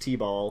retrieve his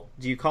t-ball,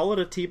 do you call it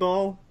a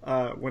t-ball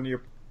when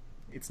you're...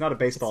 It's not a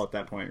baseball at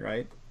that point,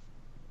 right?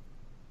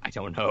 I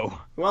don't know.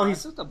 Well,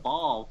 It's just a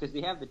ball, because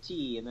we have the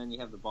tee, and then you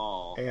have the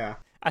ball. Yeah.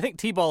 I think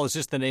t-ball is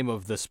just the name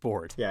of the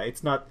sport. Yeah,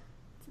 it's not...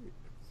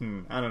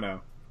 I don't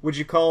know. Would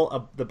you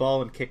call the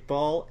ball and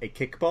kickball a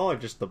kickball or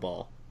just the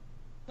ball?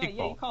 Yeah,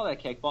 you call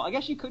that kickball. I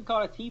guess you could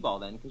call it t-ball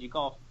then, because you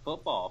call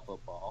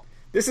football.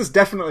 This is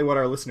definitely what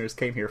our listeners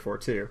came here for,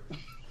 too.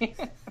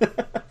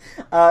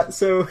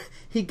 So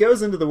he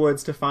goes into the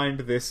woods to find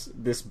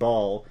this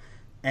ball,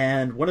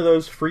 and one of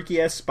those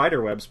freaky-ass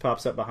spider webs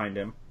pops up behind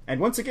him. And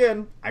once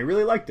again, I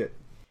really liked it.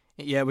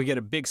 Yeah, we get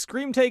a big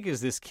scream take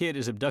as this kid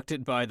is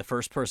abducted by the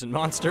first-person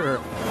monster.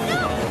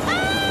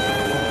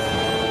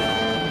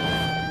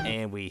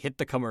 And we hit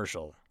the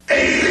commercial.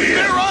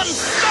 They're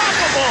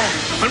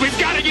unstoppable! But we've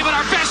got to give it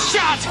our best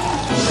shot!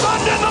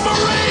 Send in the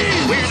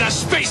Marines! We're the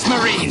Space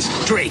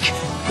Marines! Drake,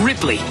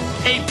 Ripley,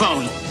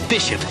 Apone,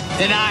 Bishop,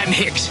 and I'm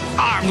Hicks,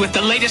 armed with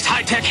the latest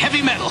high-tech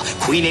heavy metal.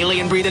 Queen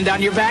alien breathing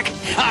down your back?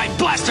 I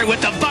blast her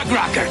with the bug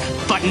rocker.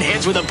 Button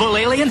heads with a bull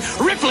alien?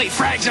 Ripley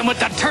frags him with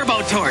the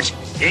turbo torch.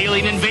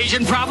 Alien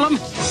invasion problem?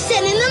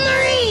 Send in the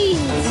Marines.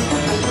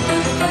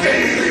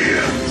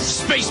 Aliens!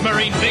 Space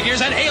Marine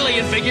figures and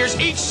alien figures,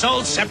 each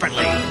sold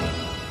separately.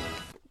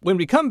 When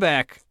we come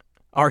back,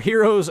 our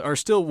heroes are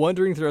still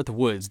wandering throughout the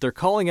woods. They're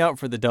calling out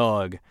for the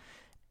dog,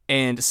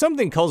 and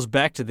something calls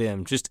back to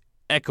them, just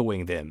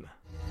echoing them.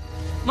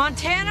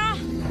 Montana?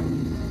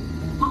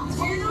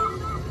 Montana?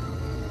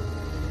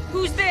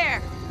 Who's there?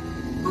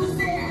 Who's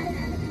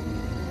there?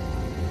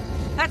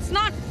 That's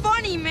not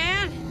funny,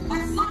 man.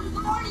 That's not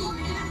funny,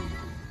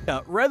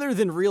 man. Rather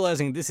than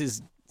realizing this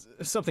is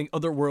something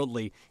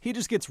otherworldly, he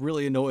just gets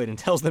really annoyed and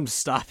tells them to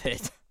stop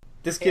it.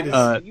 This kid is...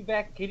 Can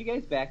you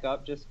guys back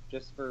up just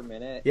for a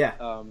minute? Yeah.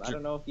 I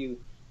don't know if you...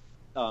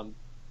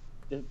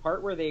 the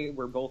part where they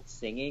were both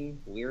singing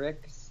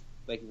lyrics,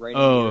 like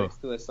writing lyrics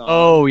to a song.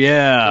 Oh,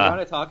 yeah. You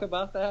want to talk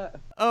about that?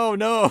 Oh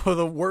no,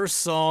 the worst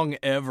song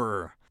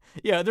ever.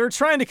 Yeah, they're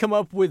trying to come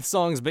up with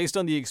songs based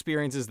on the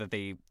experiences that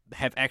they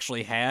have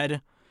actually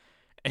had,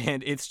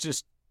 and it's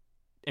just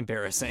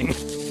embarrassing.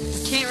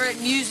 Can't write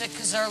music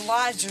because our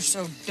lives are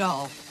so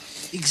dull.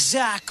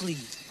 Exactly.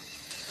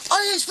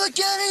 I didn't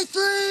spaghetti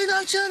 3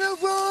 nights in a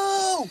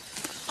row.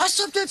 I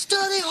slept at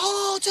study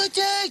hall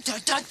today. Da,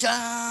 da,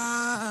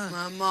 da.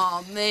 My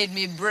mom made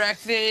me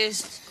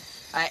breakfast.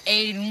 I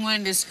ate and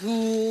went to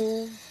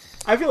school.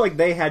 I feel like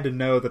they had to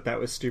know that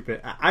was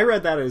stupid. I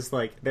read that as,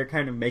 like, they're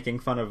kind of making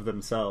fun of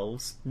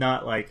themselves,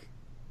 not like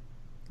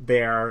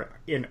they are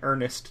in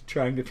earnest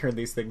trying to turn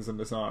these things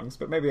into songs.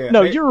 But maybe...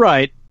 No, you're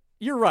right.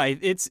 You're right.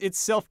 It's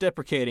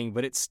self-deprecating,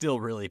 but it's still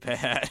really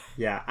bad.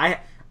 Yeah,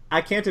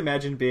 I can't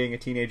imagine being a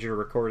teenager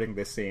recording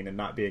this scene and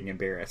not being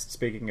embarrassed.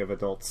 Speaking of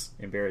adults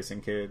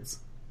embarrassing kids.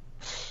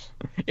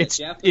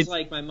 Jeff was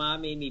like, my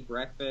mom made me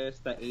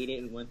breakfast, I ate it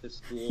and went to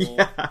school.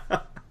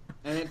 Yeah.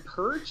 And then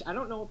Perch, I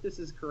don't know if this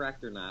is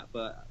correct or not,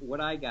 but what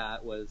I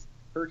got was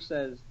Perch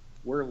says,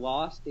 "We're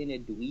lost in a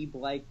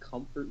dweeb-like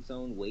comfort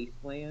zone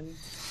wasteland."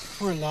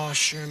 We're lost,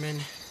 Sherman.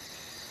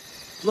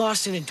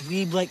 Lost in a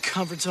dweeb-like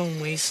comfort zone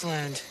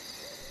wasteland.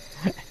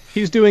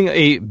 He's doing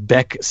a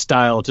Beck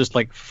style, just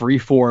like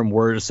freeform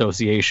word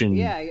association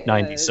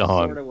 90s it's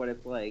song. sort of what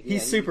it's like.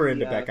 He's super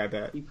into Beck, I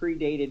bet. He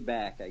predated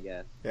Beck, I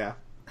guess. Yeah.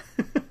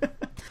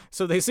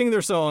 So they sing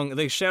their song,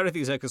 they shout at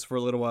these echoes for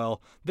a little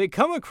while, they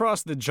come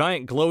across the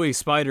giant glowy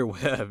spider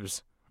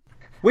webs.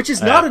 Which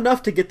is not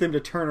enough to get them to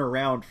turn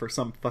around for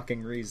some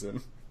fucking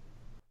reason.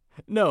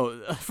 No,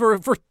 for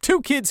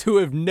two kids who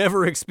have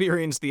never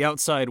experienced the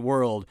outside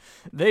world,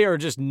 they are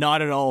just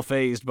not at all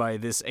fazed by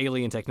this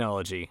alien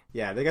technology.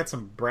 Yeah, they got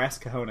some brass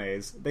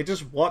cojones. They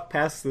just walk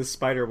past this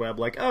spider web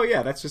like, oh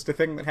yeah, that's just a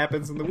thing that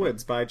happens in the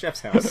woods by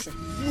Jeff's house.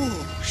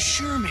 Whoa,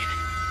 Sherman.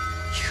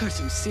 You got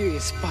some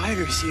serious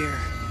spiders here.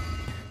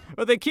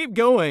 But they keep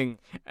going,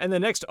 and the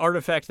next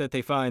artifact that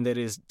they find that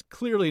is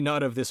clearly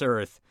not of this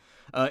earth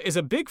is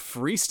a big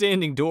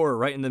freestanding door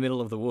right in the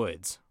middle of the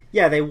woods.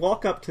 Yeah, they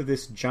walk up to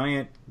this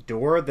giant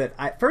door that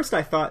at first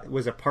I thought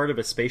was a part of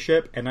a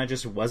spaceship, and I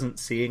just wasn't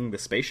seeing the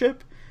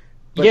spaceship.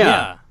 But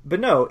Yeah. But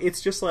no,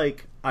 it's just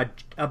like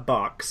a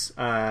box.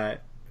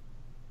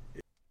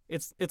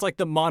 It's like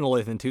the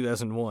monolith in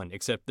 2001,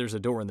 except there's a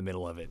door in the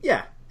middle of it.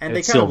 Yeah, and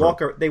It's they kind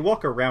silver. of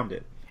walk around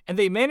it. And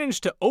they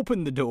manage to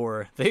open the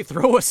door. They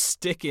throw a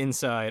stick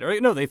inside. Or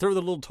no, they throw the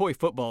little toy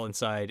football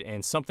inside,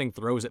 and something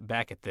throws it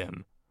back at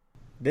them.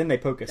 Then they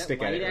poke a That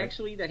stick light at it. Right?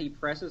 actually that he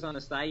presses on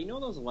the side. You know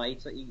those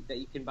lights that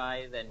you can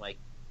buy, then like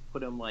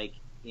put them like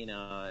in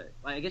a.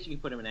 Well, I guess you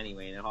can put them in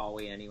anyway, in a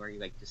hallway, anywhere. You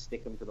like just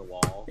stick them to the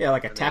wall. Yeah,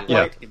 like a And tap they,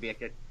 light. Can be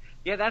like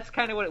yeah, that's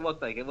kind of what it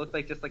looked like. It looked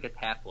like just like a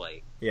tap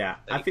light. Yeah,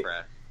 That I he think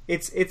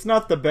pressed. it's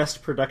not the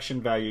best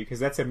production value because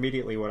that's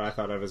immediately what I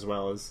thought of as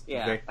well. As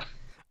Yeah.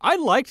 I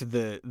liked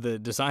the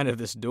design of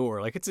this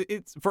door. Like it's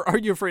for Are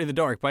You Afraid of the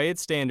Dark? By its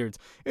standards,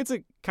 it's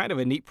a kind of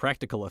a neat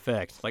practical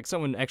effect. Like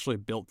someone actually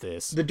built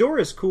this. The door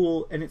is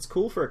cool, and it's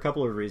cool for a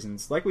couple of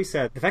reasons. Like we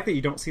said, the fact that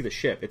you don't see the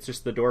ship, it's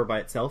just the door by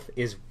itself,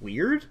 is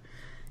weird.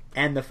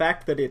 And the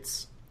fact that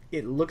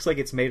it looks like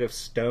it's made of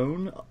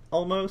stone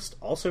almost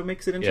also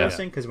makes it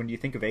interesting, because when you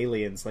think of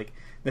aliens, like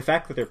the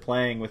fact that they're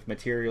playing with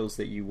materials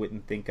that you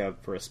wouldn't think of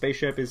for a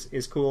spaceship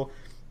is cool.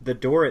 The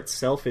door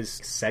itself is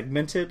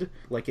segmented,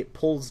 like it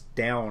pulls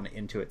down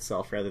into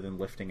itself rather than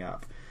lifting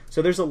up.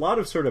 So there's a lot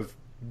of sort of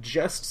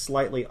just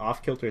slightly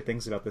off-kilter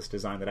things about this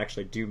design that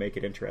actually do make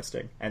it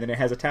interesting. And then it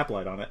has a tap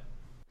light on it.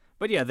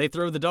 But yeah, they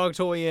throw the dog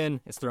toy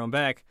in. It's thrown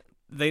back.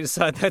 They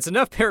decide that's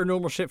enough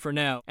paranormal shit for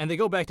now, and they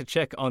go back to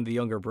check on the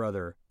younger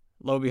brother.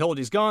 Lo and behold,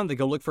 he's gone. They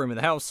go look for him in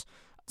the house.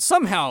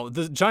 Somehow,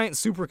 the giant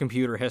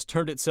supercomputer has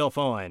turned itself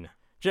on.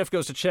 Jeff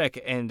goes to check,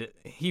 and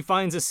he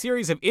finds a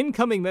series of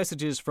incoming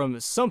messages from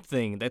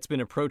something that's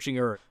been approaching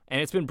Earth, and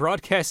it's been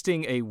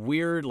broadcasting a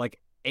weird, like,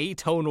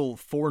 atonal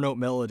four-note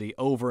melody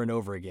over and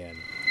over again.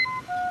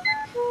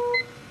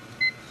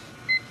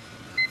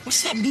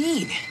 What's that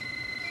mean?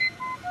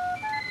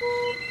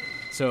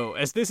 So,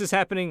 as this is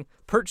happening,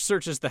 Perch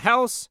searches the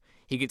house.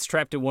 He gets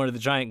trapped in one of the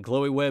giant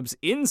glowy webs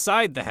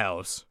inside the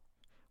house.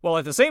 While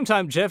at the same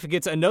time, Jeff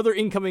gets another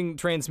incoming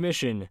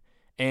transmission,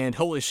 and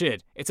holy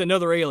shit, it's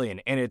another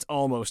alien, and it's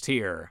almost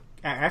here.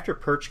 After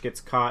Perch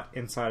gets caught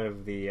inside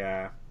of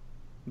the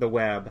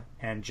web,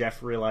 and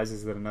Jeff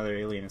realizes that another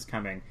alien is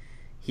coming,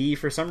 he,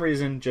 for some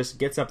reason, just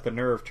gets up the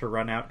nerve to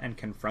run out and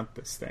confront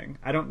this thing.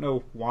 I don't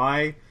know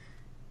why.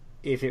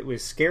 If it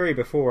was scary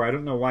before, I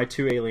don't know why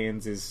two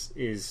aliens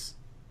is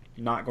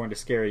not going to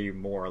scare you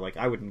more. Like,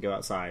 I wouldn't go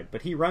outside.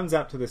 But he runs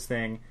out to this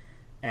thing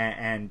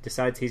and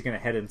decides he's going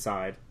to head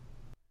inside.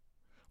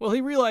 Well,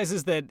 he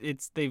realizes that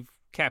they've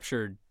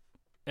captured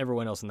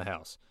everyone else in the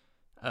house.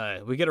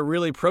 We get a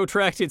really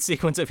protracted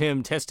sequence of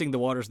him testing the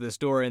waters of this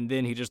door, and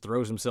then he just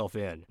throws himself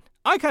in.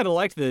 I kind of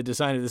liked the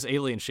design of this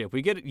alien ship.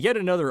 We get yet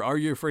another Are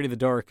You Afraid of the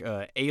Dark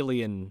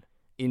alien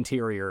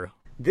interior.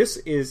 This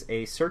is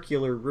a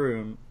circular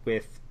room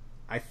with,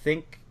 I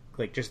think,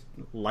 like just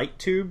light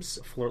tubes,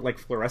 like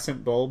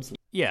fluorescent bulbs,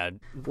 Yeah,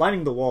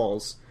 lining the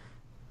walls.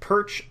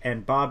 Perch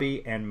and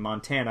Bobby and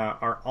Montana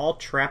are all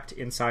trapped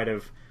inside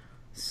of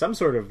some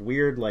sort of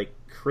weird, like,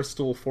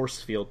 crystal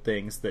force field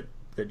things that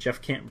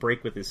Jeff can't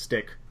break with his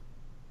stick.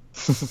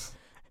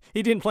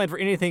 he didn't plan for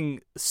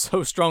anything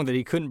so strong that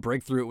he couldn't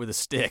break through it with a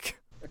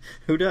stick.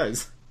 Who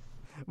does?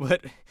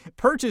 But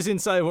Perch is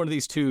inside one of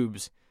these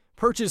tubes.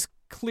 Perch is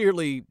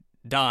clearly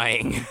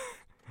dying.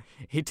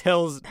 He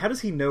tells... How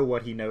does he know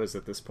what he knows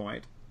at this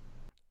point?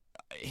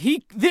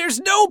 There's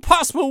no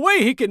possible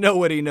way he can know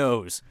what he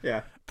knows.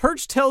 Yeah.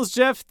 Perch tells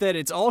Jeff that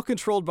it's all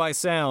controlled by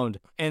sound,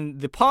 and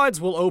the pods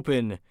will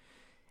open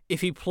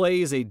if he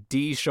plays a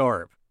D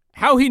sharp.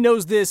 How he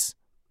knows this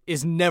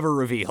is never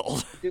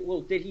revealed.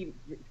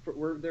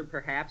 Were there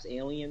perhaps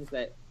aliens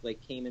that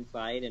like came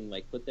inside and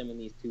like put them in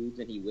these tubes,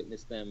 and he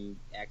witnessed them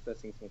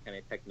accessing some kind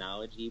of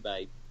technology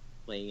by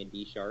playing a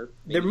D sharp.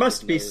 There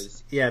must be,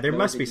 there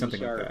must knows be a something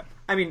D like sharp. that.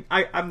 I mean,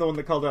 I'm the one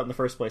that called it out in the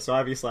first place, so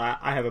obviously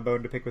I have a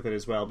bone to pick with it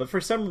as well. But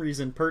for some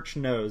reason, Perch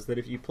knows that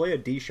if you play a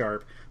D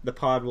sharp, the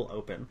pod will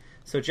open.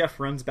 So Jeff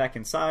runs back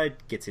inside,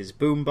 gets his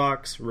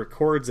boombox,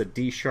 records a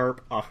D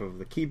sharp off of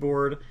the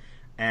keyboard,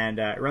 and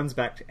runs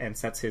back and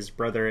sets his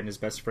brother and his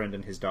best friend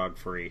and his dog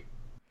free.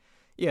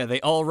 Yeah,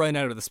 they all run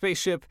out of the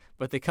spaceship,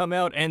 but they come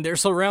out and they're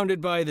surrounded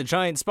by the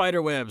giant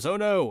spider webs. Oh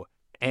no!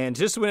 And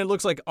just when it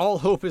looks like all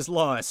hope is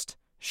lost,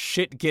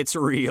 shit gets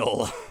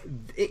real.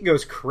 It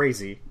goes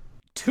crazy.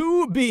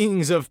 2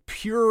 beings of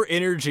pure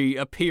energy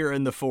appear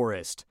in the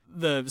forest.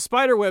 The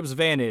spider webs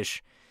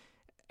vanish,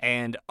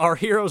 and our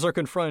heroes are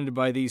confronted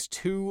by these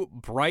 2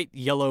 bright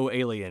yellow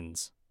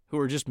aliens who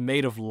are just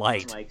made of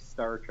light. Like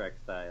Star Trek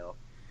style.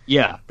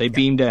 Yeah, they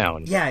beam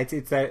down. Yeah,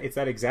 it's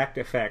that exact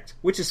effect,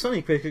 which is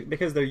funny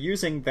because they're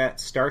using that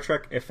Star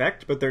Trek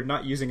effect, but they're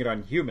not using it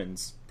on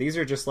humans. These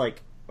are just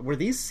like, were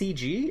these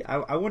CG?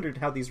 I wondered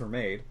how these were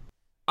made.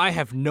 I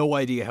have no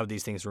idea how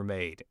these things were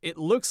made. It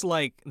looks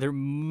like there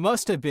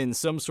must have been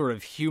some sort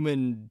of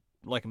human,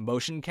 like,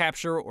 motion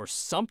capture or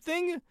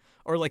something,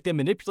 or like they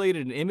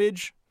manipulated an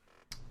image.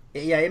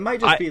 Yeah, it might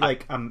just be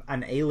like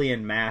an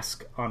alien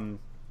mask on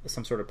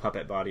some sort of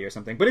puppet body or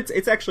something, but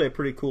it's actually a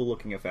pretty cool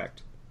looking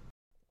effect.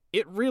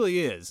 It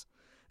really is.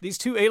 These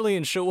 2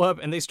 aliens show up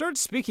and they start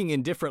speaking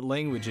in different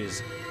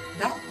languages.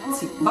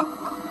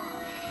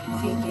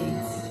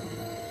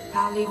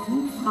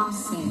 Parlez-vous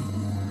français?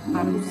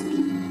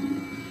 Paruski?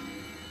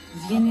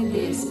 Viene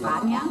de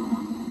España?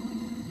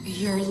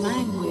 Your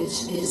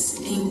language is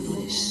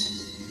English.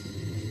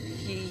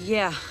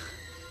 Yeah.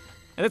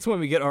 And that's when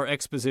we get our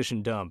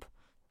exposition dump.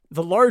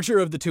 The larger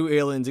of the 2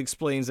 aliens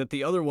explains that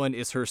the other one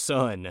is her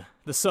son.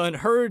 The son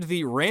heard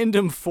the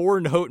random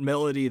 4-note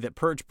melody that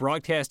Perch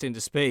broadcast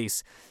into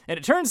space, and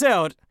it turns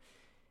out,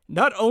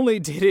 not only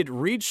did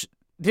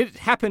it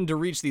happen to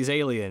reach these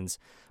aliens,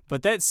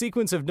 but that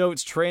sequence of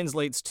notes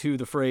translates to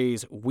the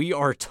phrase, "We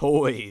are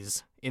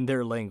toys," in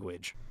their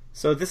language.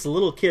 So this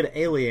little kid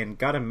alien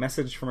got a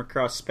message from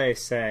across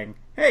space saying,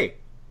 "Hey,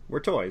 we're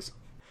toys."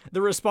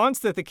 The response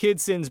that the kid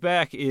sends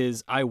back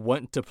is, "I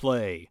want to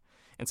play."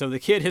 And so the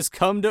kid has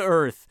come to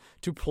Earth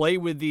to play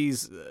with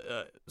these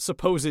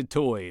supposed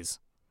toys.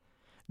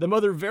 The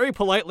mother very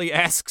politely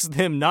asks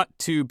them not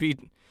to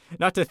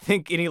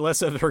think any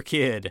less of her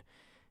kid,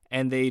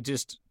 and they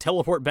just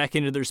teleport back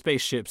into their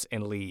spaceships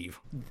and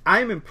leave.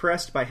 I'm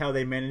impressed by how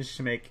they managed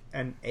to make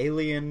an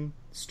alien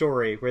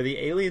story where the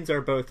aliens are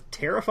both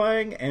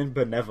terrifying and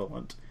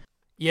benevolent.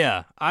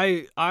 Yeah,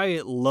 I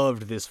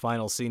loved this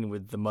final scene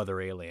with the mother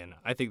alien.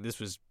 I think this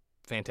was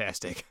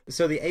fantastic.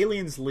 So the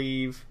aliens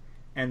leave,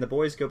 and the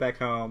boys go back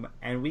home,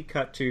 and we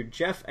cut to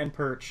Jeff and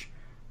Perch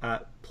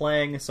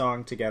playing a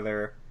song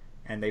together,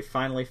 and they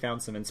finally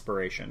found some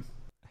inspiration.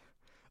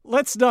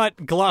 Let's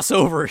not gloss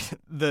over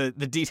the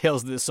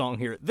details of this song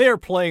here. They're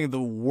playing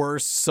the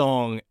worst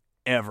song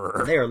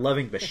ever. They are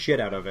loving the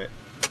shit out of it.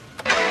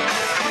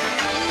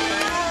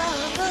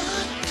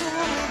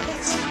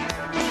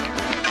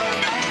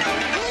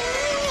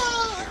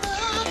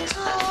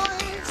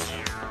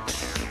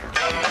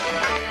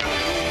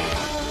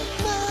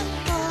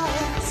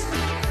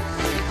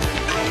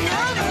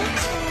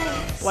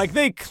 Like,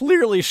 they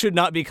clearly should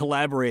not be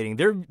collaborating.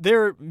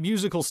 Their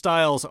musical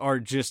styles are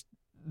just,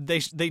 they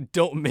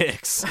don't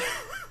mix.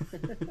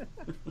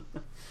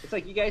 It's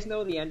like, you guys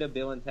know the end of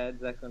Bill and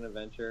Ted's Excellent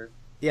Adventure?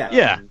 Yeah.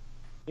 Yeah.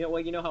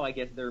 You know how I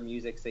guess their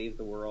music saves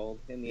the world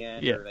in the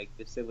end, Yeah. or like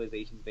the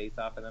civilization's based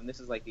off of them. This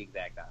is like the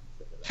exact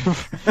opposite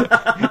of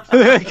that.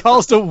 They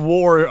caused a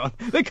war.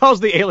 They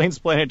caused the aliens'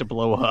 planet to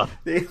blow up.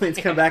 The aliens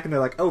come back and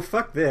they're like, "Oh,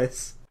 fuck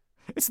this."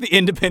 It's the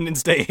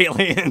Independence Day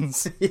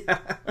aliens. Yeah.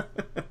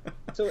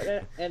 So,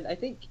 and I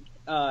think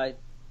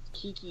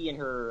Kiki in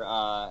her,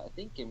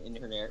 in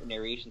her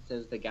narration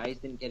says the guys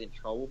didn't get in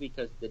trouble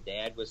because the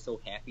dad was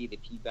so happy the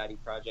Peabody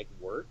Project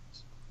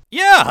worked.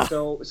 Yeah.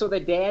 So the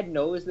dad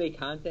knows they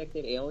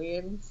contacted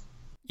aliens.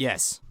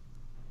 Yes.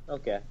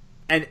 Okay.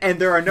 And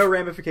there are no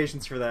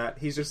ramifications for that.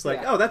 He's just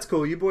like, Yeah. "Oh, that's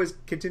cool. You boys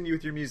continue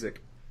with your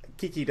music."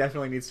 Kiki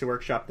definitely needs to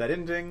workshop that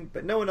ending,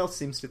 but no one else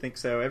seems to think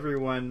so.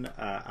 Everyone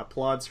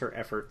applauds her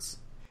efforts.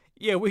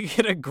 Yeah, we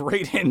get a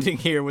great ending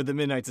here with the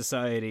Midnight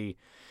Society.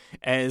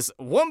 As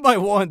one by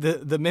one,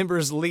 the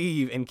members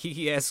leave, and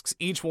Kiki asks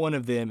each one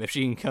of them if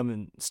she can come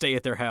and stay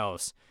at their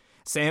house.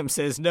 Sam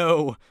says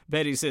no,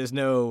 Betty says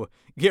no,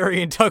 Gary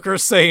and Tucker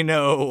say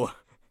no,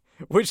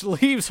 which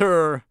leaves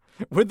her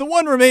with the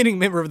one remaining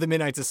member of the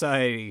Midnight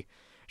Society.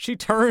 She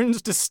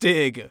turns to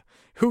Stig,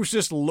 who's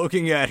just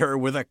looking at her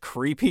with a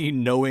creepy,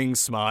 knowing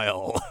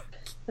smile.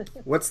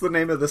 What's the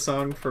name of the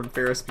song from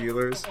Ferris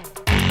Bueller's?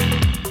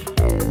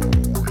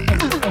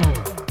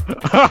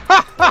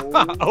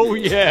 Oh,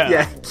 yeah.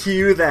 Yeah,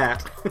 cue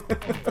that.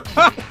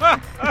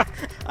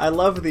 I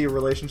love the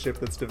relationship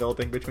that's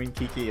developing between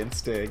Kiki and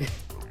Stig.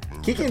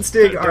 Kiki and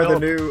Stig are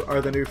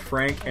the new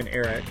Frank and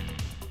Eric.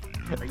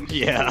 Are you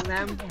Yeah. shipping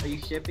them? Are you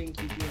shipping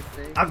Kiki and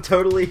Stig? I'm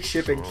totally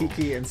shipping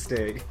Kiki and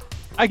Stig.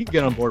 I could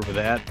get on board with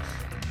that.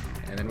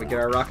 And then we get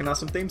our Rockin'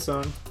 Awesome theme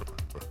song.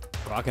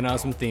 Rockin'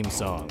 awesome theme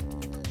song.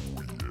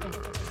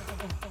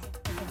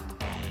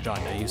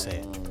 John, now you say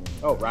it.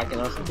 Oh, Rockin'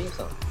 Awesome theme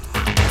song.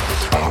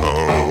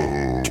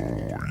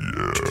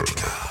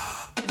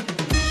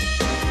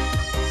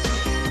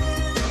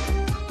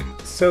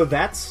 So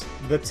that's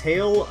the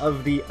tale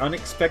of the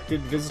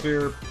unexpected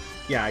visitor.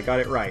 Yeah, I got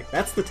it right.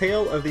 That's the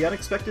tale of the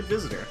unexpected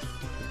visitor.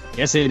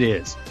 Yes, it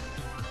is.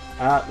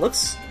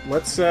 Let's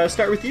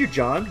start with you,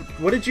 John.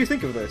 What did you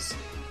think of this?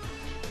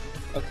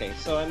 Okay,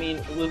 so I mean,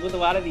 with a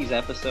lot of these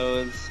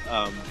episodes,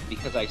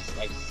 because I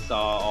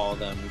saw all of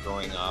them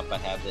growing up, I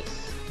have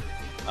this.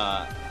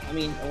 I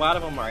mean, a lot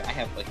of them I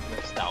have like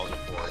nostalgia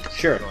for it.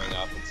 Sure. Growing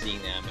up and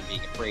seeing them and being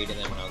afraid of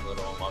them when I was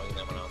little and loving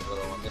them when I was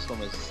little. And this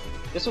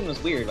one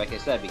was weird, like I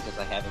said, because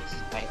I hadn't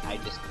seen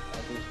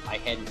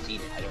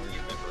it. I don't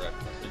remember a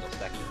single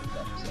section of this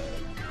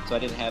episode. So I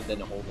didn't have the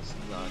whole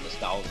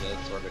nostalgia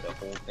sort of to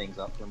hold things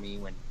up for me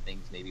when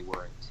things maybe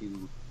weren't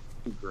too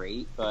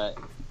great. But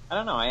I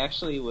don't know. I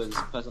actually was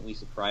pleasantly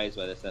surprised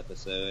by this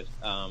episode.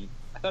 I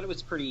thought it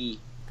was pretty,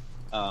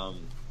 I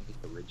think,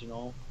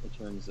 original in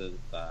terms of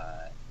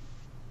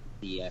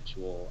the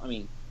actual. I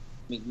mean,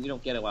 we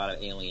don't get a lot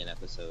of alien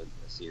episodes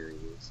in the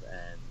series,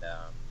 and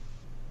I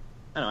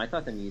don't know. I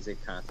thought the music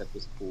concept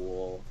was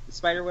cool. The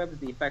spiderwebs,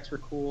 the effects were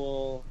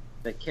cool.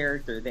 The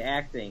character, the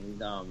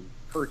acting.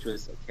 Perch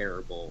was a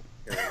terrible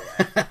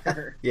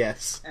actor.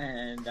 Yes.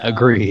 And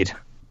Agreed.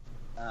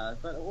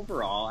 But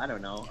overall, I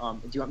don't know.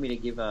 Do you want me to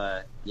give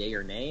a yay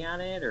or nay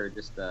on it, or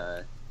just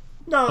No.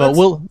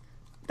 Well,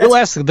 we'll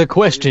ask the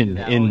question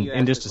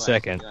in just a question.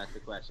 second. You ask the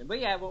question. But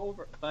yeah, but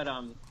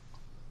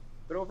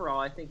overall,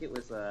 I think it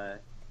was an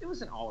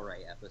all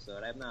right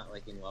episode. I'm not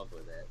like in love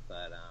with it,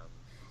 but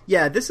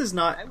yeah, this is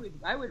not.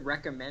 I would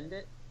recommend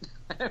it.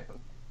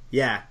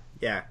 Yeah.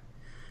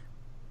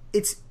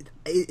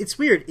 It's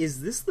weird.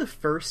 Is this the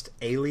first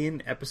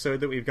Alien episode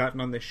that we've gotten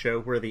on this show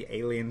where the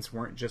aliens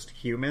weren't just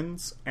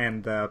humans,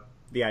 and the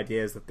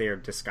idea is that they are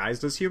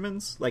disguised as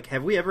humans? Like,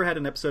 have we ever had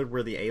an episode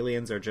where the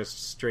aliens are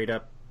just straight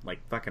up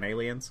like fucking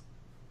aliens?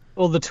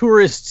 Well, the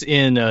tourists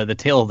in The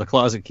Tale of the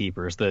Closet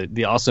Keepers,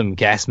 the awesome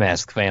gas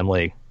mask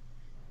family.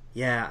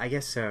 Yeah, I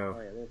guess so.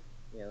 Oh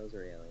yeah, those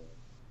are aliens.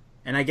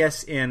 And I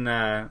guess in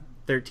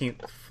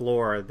 13th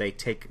Floor,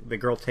 the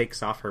girl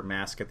takes off her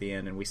mask at the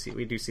end, and we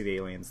do see the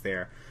aliens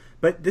there.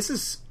 But this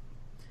is,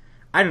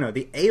 I don't know,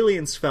 the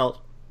aliens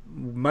felt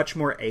much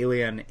more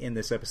alien in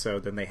this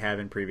episode than they have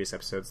in previous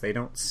episodes. They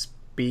don't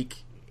speak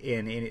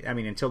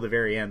until the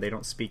very end, they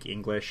don't speak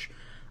English.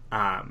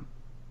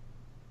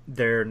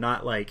 They're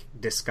not like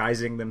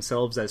disguising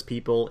themselves as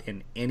people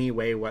in any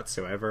way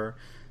whatsoever.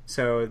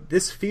 So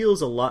this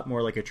feels a lot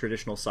more like a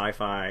traditional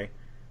sci-fi.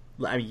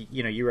 I mean,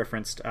 you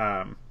referenced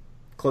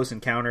Close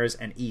Encounters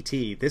and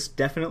E.T. This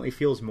definitely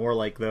feels more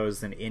like those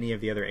than any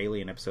of the other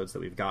Alien episodes that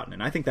we've gotten,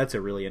 and I think that's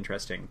a really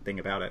interesting thing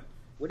about it.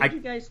 What did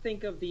you guys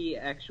think of the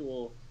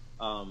actual?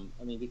 I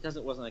mean, because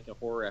it wasn't like a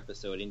horror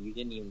episode, and you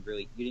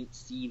didn't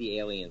see the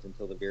aliens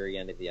until the very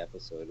end of the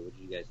episode. What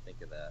did you guys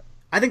think of that?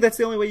 I think that's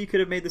the only way you could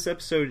have made this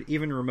episode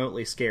even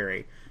remotely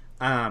scary.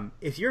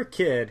 If you're a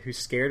kid who's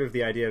scared of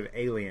the idea of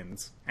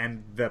aliens,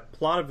 and the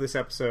plot of this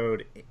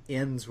episode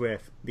ends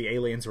with the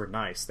aliens were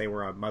nice, they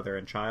were a mother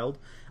and child,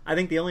 I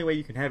think the only way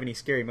you can have any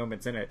scary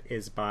moments in it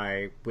is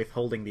by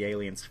withholding the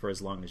aliens for as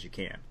long as you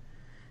can.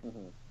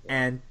 Mm-hmm. Yeah,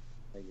 and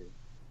I agree.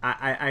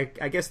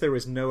 I guess there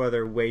was no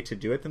other way to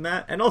do it than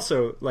that. And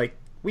also, like,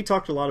 we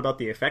talked a lot about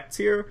the effects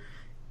here.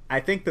 I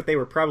think that they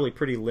were probably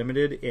pretty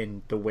limited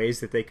in the ways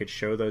that they could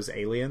show those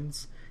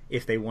aliens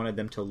if they wanted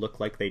them to look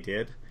like they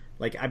did.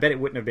 Like, I bet it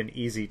wouldn't have been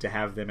easy to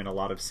have them in a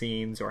lot of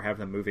scenes or have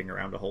them moving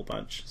around a whole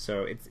bunch.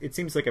 So it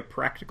seems like a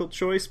practical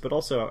choice, but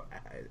also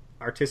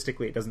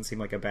artistically it doesn't seem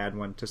like a bad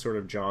one to sort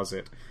of Jaws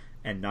it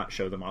and not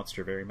show the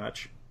monster very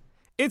much.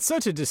 It's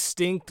such a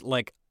distinct,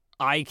 like,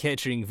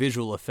 eye-catching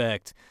visual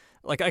effect.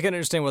 Like, I can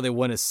understand why they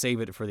want to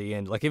save it for the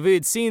end. Like, if we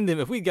had seen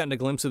them, if we'd gotten a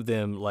glimpse of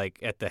them, like,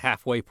 at the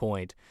halfway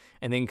point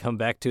and then come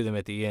back to them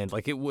at the end,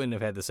 like, it wouldn't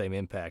have had the same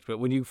impact. But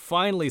when you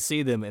finally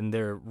see them and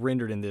they're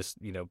rendered in this,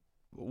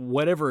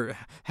 whatever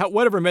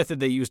method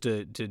they used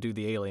to do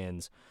the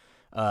aliens,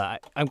 I'm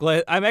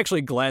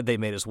actually glad they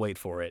made us wait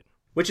for it.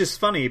 Which is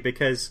funny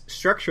because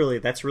structurally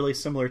that's really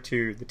similar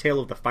to The Tale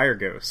of the Fire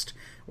Ghost,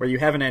 where you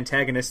have an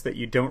antagonist that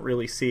you don't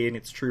really see in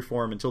its true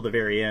form until the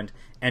very end,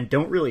 and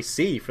don't really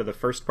see for the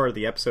first part of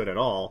the episode at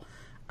all.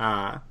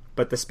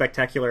 But the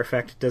spectacular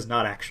effect does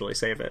not actually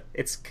save it.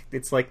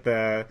 It's like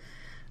the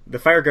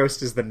Fire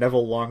Ghost is the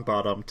Neville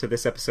Longbottom to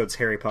this episode's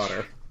Harry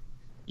Potter.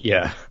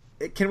 Yeah.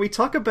 Can we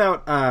talk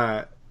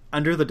about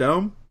Under the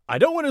Dome? I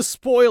don't want to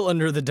spoil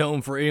Under the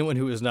Dome for anyone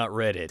who has not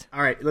read it.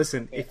 All right,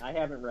 listen. I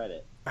haven't read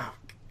it. Oh.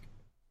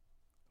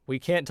 We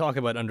can't talk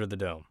about Under the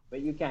Dome.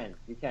 But you can.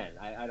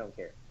 I don't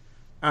care.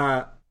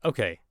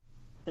 Okay.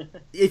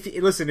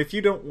 If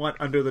you don't want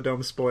Under the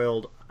Dome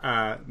spoiled,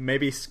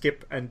 maybe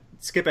skip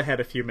ahead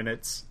a few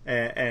minutes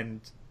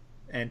and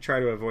try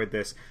to avoid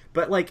this.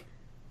 But like,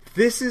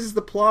 this is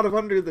the plot of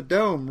Under the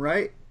Dome,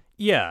 right?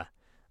 Yeah.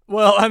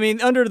 Well, I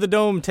mean, Under the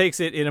Dome takes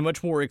it in a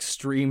much more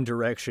extreme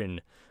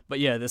direction. But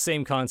yeah, the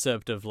same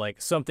concept of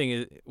like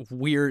something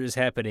weird is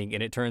happening,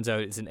 and it turns out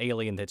it's an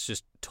alien that's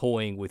just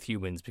toying with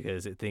humans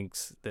because it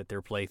thinks that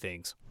they're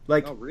playthings.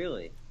 Like, oh,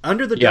 really?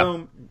 Under the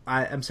Dome.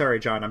 I'm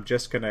sorry, John.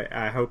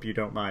 I hope you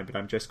don't mind, but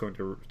I'm just going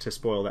to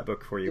spoil that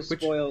book for you.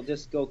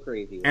 Just go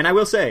crazy. And I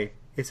will say,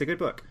 it's a good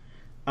book.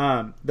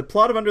 The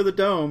plot of Under the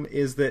Dome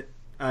is that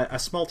a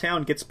small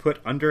town gets put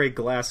under a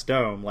glass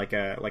dome, like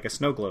a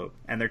snow globe,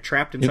 and they're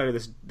trapped inside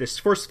of this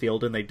force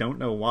field, and they don't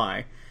know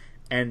why,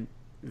 and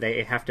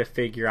they have to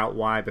figure out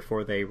why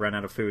before they run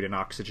out of food and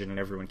oxygen, and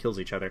everyone kills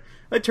each other.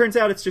 It turns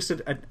out it's just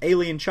an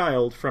alien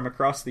child from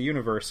across the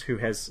universe who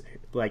has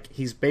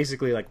he's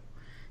basically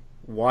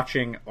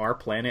watching our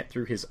planet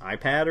through his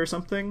iPad or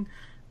something.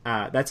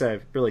 That's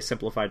a really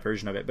simplified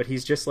version of it, but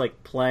he's just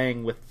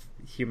playing with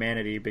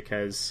humanity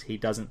because he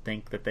doesn't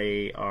think that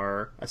they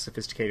are a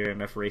sophisticated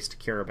enough race to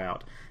care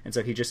about, and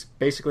so he just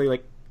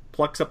basically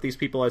plucks up these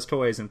people as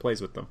toys and plays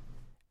with them.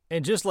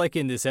 And just like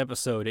in this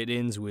episode, it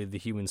ends with the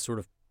humans sort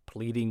of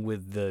pleading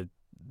with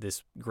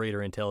this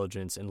greater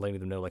intelligence and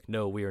letting them know,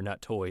 no, we are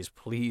not toys.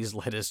 Please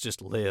let us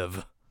just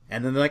live.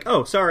 And then they're like,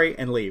 oh, sorry,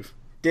 and leave.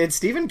 Did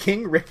Stephen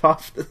King rip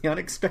off The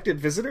Unexpected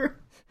Visitor?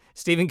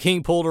 Stephen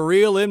King pulled a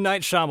real M.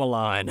 Night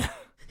Shyamalan.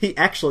 He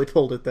actually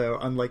pulled it, though,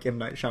 unlike M.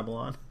 Night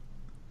Shyamalan.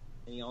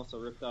 And he also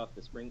ripped off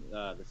the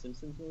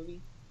Simpsons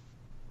movie?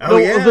 Oh,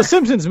 yeah? The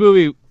Simpsons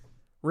movie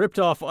ripped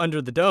off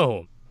Under the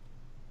Dome.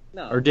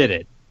 No. Or did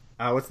it?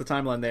 What's the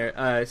timeline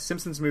there?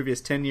 Simpsons movie is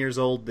 10 years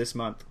old this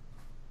month.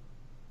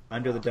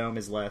 Under the Dome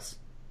is less.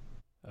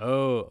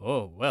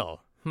 Oh,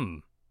 well,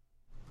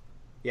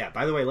 Yeah,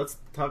 by the way, let's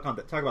talk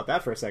about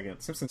that for a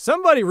second. Simpsons.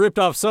 Somebody ripped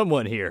off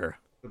someone here.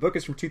 The book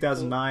is from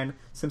 2009.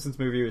 Simpsons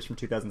movie was from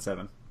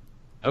 2007.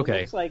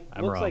 Okay, Looks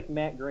like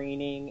Matt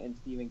Groening and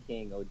Stephen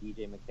King owe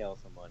DJ McHale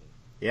some money.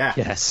 Yeah.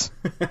 Yes.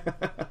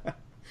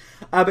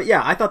 But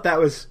yeah, I thought that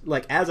was,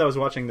 as I was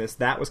watching this,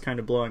 that was kind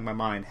of blowing my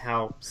mind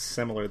how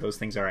similar those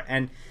things are.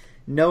 And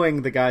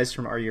knowing the guys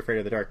from Are You Afraid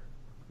of the Dark,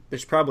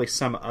 there's probably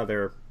some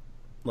other,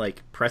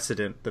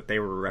 precedent that they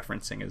were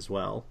referencing as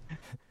well.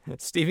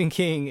 Stephen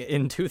King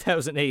in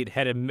 2008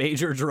 had a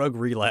major drug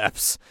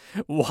relapse,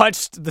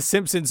 watched the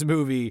Simpsons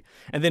movie,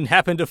 and then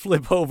happened to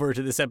flip over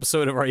to this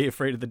episode of Are You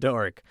Afraid of the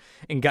Dark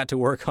and got to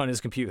work on his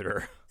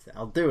computer.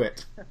 I'll do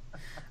it.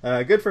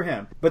 Good for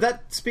him. But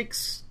that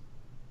speaks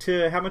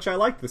to how much I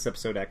liked this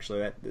episode,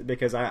 actually,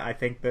 because I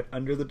think that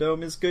Under the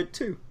Dome is good,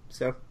 too.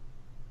 So,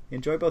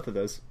 enjoy both of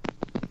those.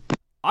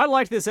 I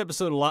liked this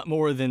episode a lot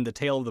more than The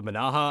Tale of the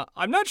Manaha.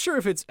 I'm not sure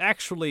if it's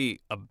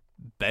actually a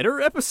better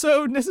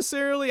episode,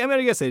 necessarily. I mean,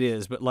 I guess it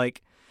is, but,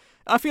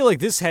 I feel like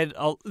this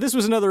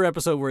was another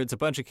episode where it's a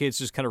bunch of kids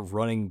just kind of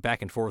running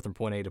back and forth from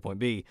point A to point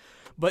B,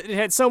 but it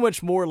had so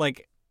much more,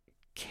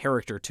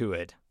 character to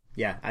it.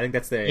 Yeah, I think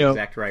that's the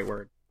exact right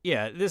word.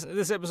 Yeah,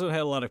 this episode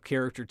had a lot of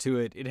character to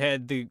it. It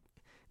had the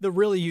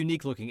really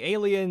unique-looking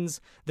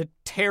aliens, the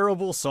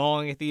terrible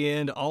song at the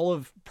end, all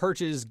of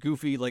Perch's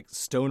goofy,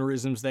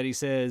 stonerisms that he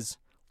says,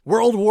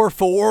 World War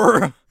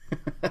IV!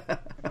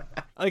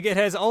 It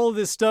has all of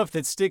this stuff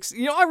that sticks.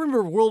 I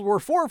remember World War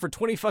IV for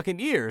 20 fucking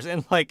years,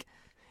 and,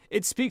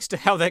 it speaks to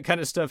how that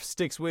kind of stuff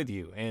sticks with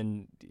you,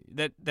 and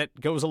that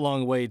goes a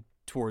long way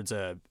towards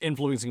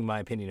influencing my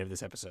opinion of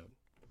this episode.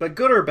 But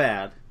good or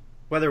bad,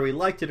 whether we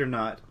liked it or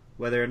not,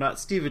 whether or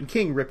not Stephen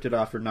King ripped it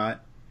off or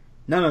not,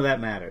 none of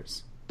that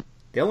matters.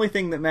 The only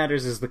thing that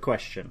matters is the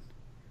question.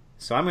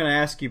 So I'm going to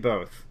ask you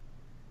both.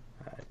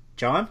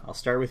 John, I'll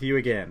start with you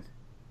again.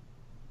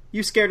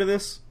 You scared of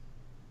this?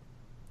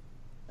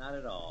 Not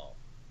at all.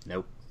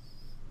 Nope.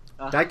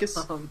 Dykus,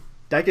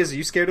 are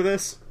you scared of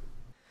this?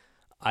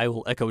 I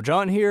will echo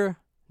John here.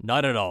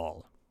 Not at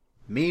all.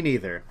 Me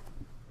neither.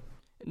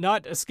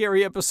 Not a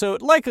scary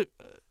episode.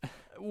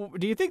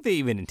 Do you think they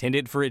even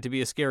intended for it to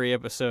be a scary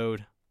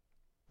episode?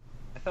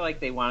 I feel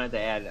like they wanted to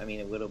add,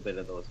 a little bit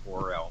of those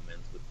horror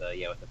elements with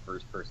the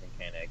first person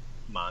kind of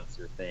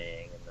monster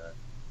thing, and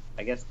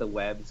I guess the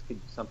webs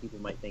some people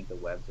might think the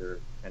webs are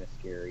kind of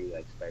scary,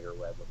 like spider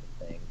web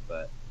looking things,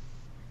 but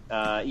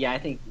I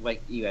think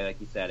like you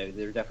said,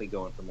 they're definitely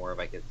going for more of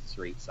a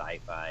straight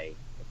sci-fi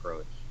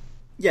approach.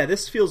 Yeah,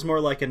 this feels more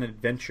like an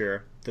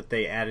adventure that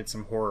they added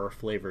some horror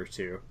flavor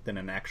to than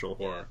an actual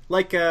horror.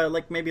 Yeah.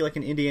 Like maybe like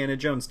an Indiana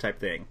Jones type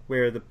thing,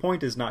 where the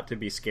point is not to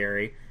be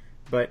scary,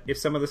 but if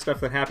some of the stuff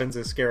that happens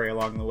is scary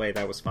along the way,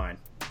 that was fine.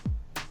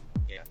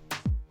 Yeah.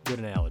 Good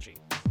analogy.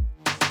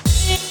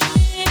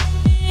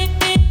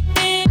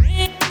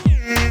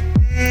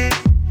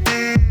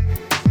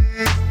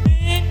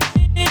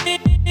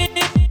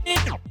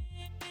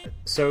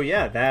 So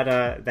yeah,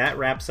 that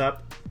wraps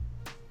up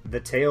the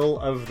tale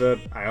of the...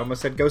 I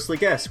almost said ghostly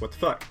guest. What the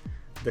fuck?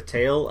 The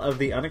tale of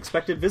the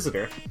unexpected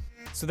visitor.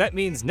 So that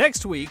means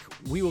next week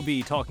we will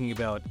be talking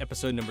about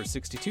episode number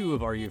 62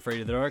 of Are You Afraid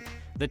of the Dark?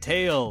 The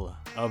Tale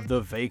of the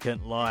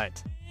Vacant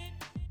Lot.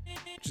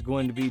 Which is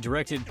going to be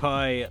directed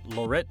by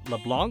Laurette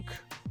LeBlanc.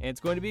 And it's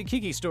going to be a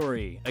Kiki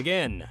story.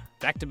 Again,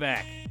 back to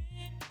back.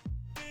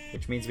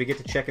 Which means we get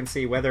to check and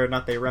see whether or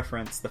not they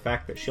reference the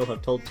fact that she'll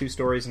have told 2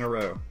 stories in a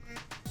row.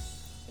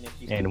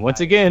 And once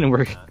again,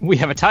 we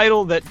have a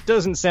title that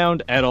doesn't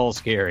sound at all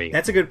scary.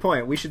 That's a good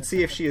point. We should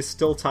see if she is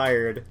still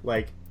tired.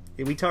 Like,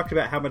 we talked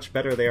about how much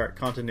better they are at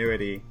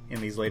continuity in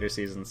these later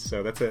seasons,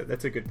 so that's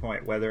a good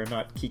point. Whether or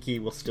not Kiki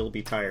will still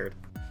be tired.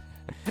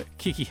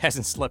 Kiki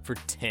hasn't slept for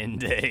 10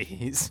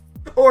 days.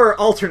 Or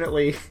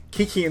alternately,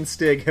 Kiki and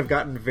Stig have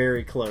gotten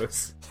very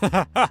close.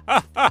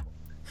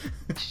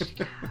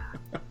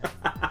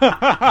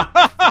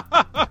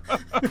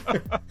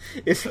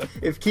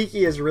 If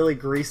Kiki is really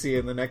greasy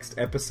in the next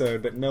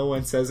episode, but no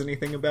one says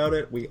anything about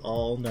it, we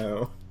all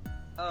know.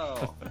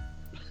 Oh.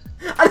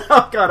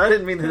 Oh God, I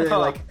didn't mean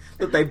that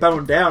they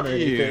boned down or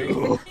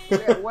anything.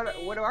 Yeah,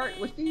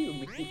 what do you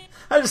mean?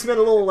 I just meant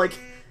a little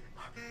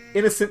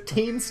innocent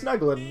teen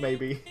snuggling,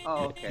 maybe.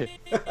 Oh, okay.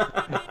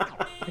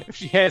 If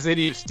she has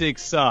any of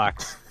Stig's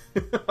socks.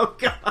 Oh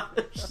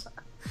gosh.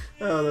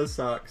 Oh, those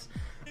socks.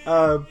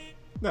 No,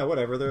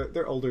 whatever.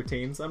 They're older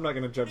teens. I'm not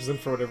going to judge them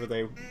for whatever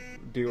they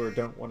do or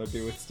don't want to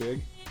do with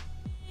Stig.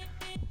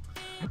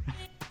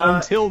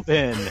 Until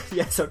then.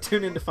 Yeah, so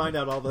tune in to find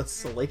out all the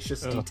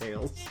salacious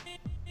details.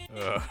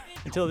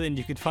 Until then,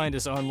 you can find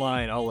us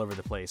online all over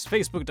the place.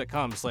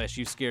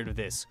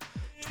 Facebook.com/YouScaredOfThis.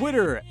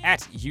 Twitter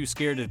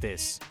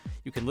 @YouScaredOfThis.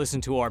 You can listen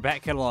to our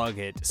back catalog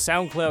at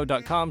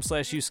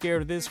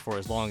SoundCloud.com/YouScaredOfThis for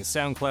as long as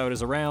SoundCloud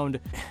is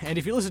around. And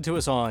if you listen to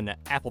us on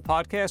Apple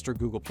Podcast or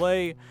Google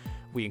Play,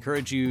 we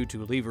encourage you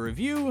to leave a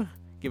review,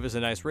 give us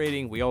a nice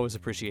rating. We always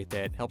appreciate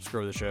that. It helps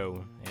grow the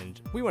show. And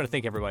we want to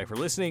thank everybody for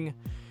listening.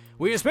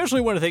 We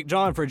especially want to thank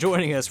John for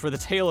joining us for the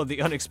Tale of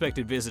the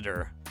Unexpected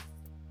Visitor.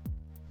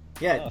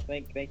 Yeah. Oh,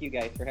 thank you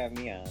guys for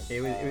having me on.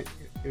 It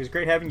was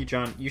great having you,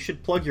 John. You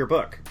should plug your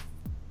book.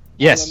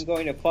 Yes. I'm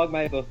going to plug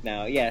my book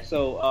now. Yeah,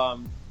 so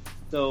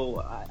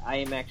I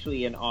am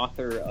actually an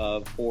author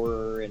of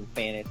horror and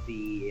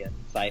fantasy and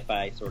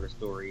sci-fi sort of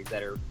stories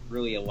that are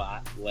really a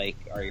lot like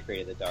Are You Afraid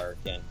of the Dark?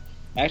 And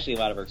actually a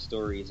lot of our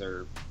stories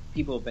are,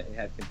 people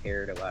have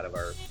compared a lot of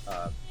our,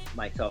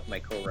 myself and my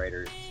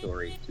co-writer's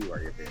stories to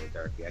Are You Afraid of the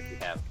Dark. We actually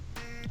have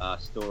a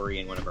story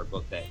in one of our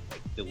books that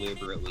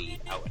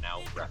deliberately out and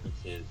out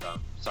references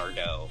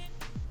Sardo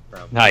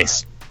from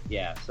Nice.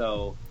 Yeah,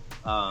 so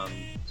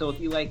if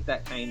you like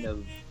that kind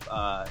of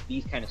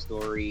these kind of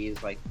stories,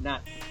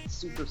 not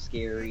super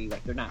scary,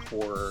 they're not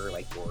horror,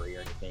 gory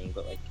or anything,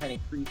 but kind of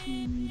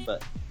creepy,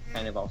 but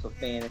kind of also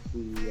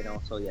fantasy, and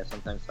also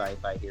sometimes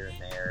sci-fi here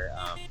and there.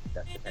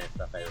 That's the kind of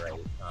stuff I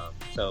write.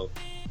 So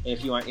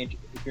if you're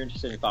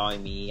interested in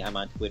following me, I'm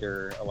on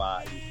Twitter a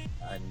lot.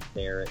 I'm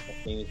there.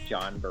 My name is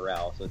John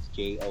Brhel, so it's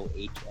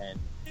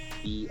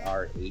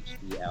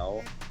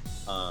JohnBrhdl.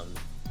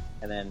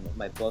 And then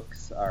my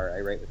books are, I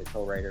write with a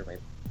co-writer,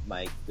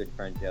 my good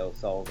friend Joe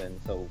Sullivan,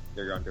 so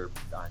they're under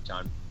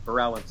John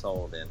Brhel and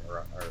Sullivan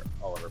are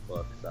all of our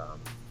books.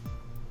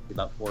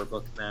 About 4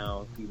 books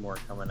now, a few more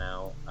coming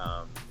out,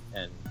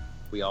 and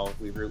we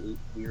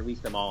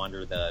released them all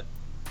under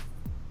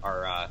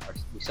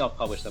we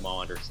self-publish them all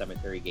under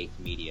Cemetery Gates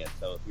Media.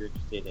 So if you're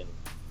interested in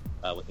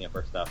looking up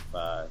our stuff,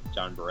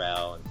 John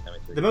Brhel and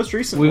Cemetery. The most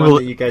recent one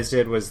that you guys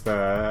did was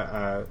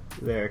the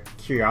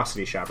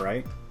Curiosity Shop,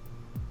 right?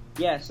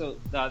 Yeah, so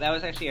that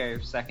was actually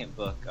our second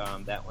book.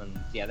 That one,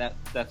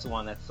 that's the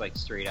one that's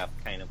straight up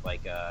kind of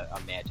like a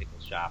magical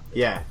shop.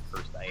 Yeah.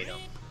 First item.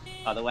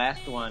 The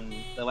last kind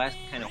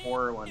of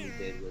horror one we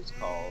did was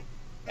called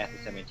At the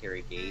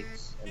Cemetery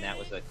Gates, and that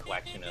was a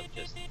collection of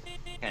just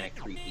kind of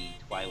creepy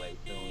Twilight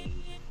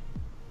Zone,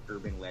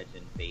 urban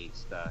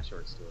legend-based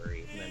short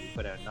stories. And then we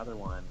put out another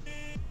one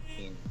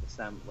in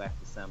last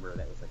December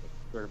that was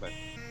sort of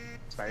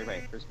inspired by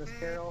A Christmas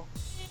Carol.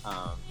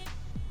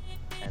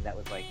 And that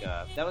was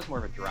that was more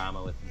of a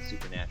drama with some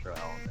supernatural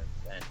elements.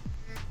 And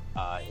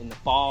in the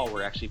fall,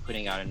 we're actually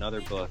putting out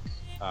another book,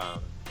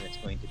 and it's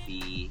going to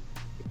be,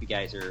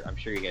 I'm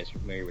sure you guys are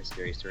familiar with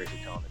Scary Stories We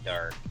Tell in the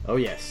Dark. Oh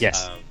yes,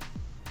 yes.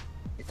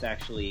 It's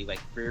actually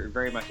very,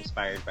 very much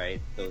inspired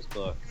by those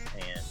books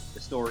and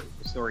the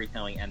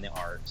storytelling and the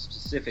art,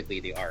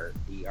 specifically the art.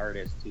 The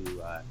artist who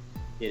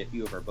did a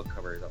few of our book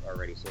covers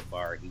already so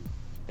far, he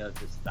does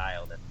this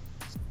style that,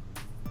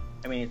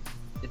 it's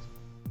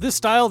this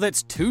style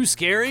that's too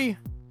scary?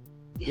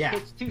 Yeah.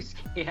 It's too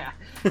scary. Yeah.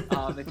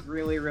 It's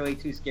really, really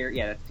too scary.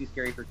 Yeah, that's too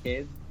scary for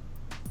kids.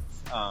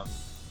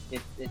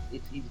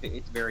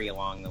 It's very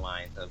along the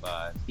lines of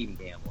Stephen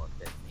Gamble,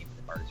 the name of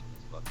the artist for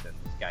this book. And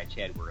this guy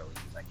Chad Worley,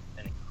 he's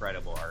an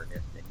incredible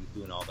artist, and he's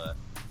doing all the.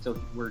 So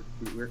we're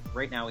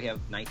right now we have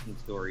 19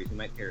 stories. We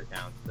might pare it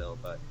down still,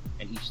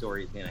 and each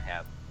story is going to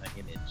have an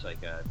image,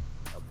 a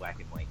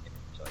black and white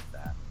image like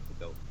that to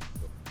go.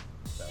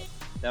 So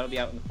that'll be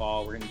out in the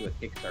fall. We're going to do a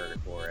Kickstarter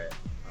for it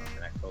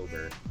in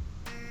October,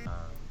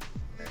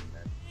 and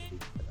then we'll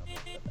put out more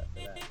stuff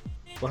after that.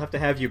 We'll have to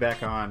have you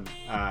back on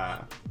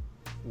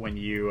when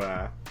you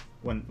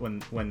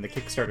when the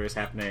Kickstarter is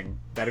happening.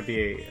 That'd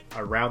be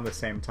around the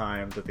same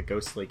time that the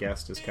Ghostly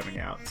Guest is coming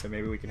out. So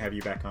maybe we can have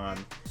you back on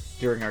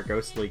during our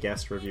Ghostly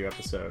Guest review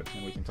episode,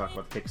 and we can talk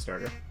about the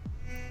Kickstarter.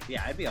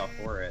 Yeah, I'd be all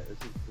for it. This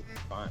is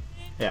fun.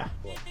 Yeah.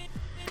 Cool.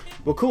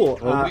 Well, cool.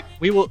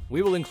 We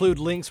will include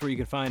links where you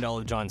can find all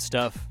of John's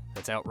stuff.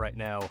 It's out right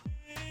now.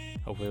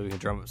 Hopefully we can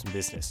drum up some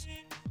business.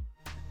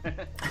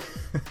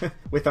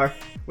 with our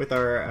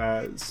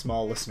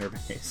small listener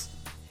base.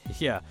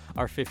 Yeah,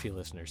 our 50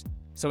 listeners.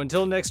 So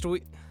until next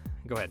week...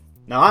 Go ahead.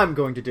 Now I'm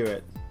going to do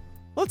it.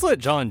 Let's let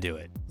John do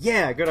it.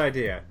 Yeah, good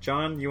idea.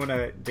 John, you want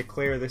to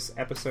declare this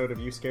episode of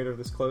You Scared of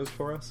This closed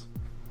for us?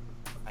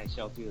 I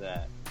shall do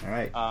that. All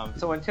right.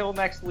 So until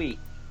next week,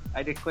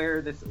 I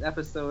declare this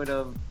episode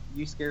of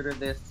You Scared of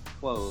This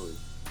closed.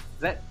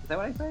 Is that what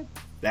I said?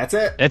 That's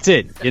it. That's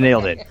it. You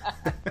nailed it.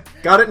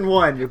 Got it in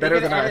one. You're better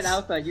than us.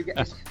 You're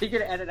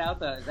gonna edit out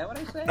the. Is that what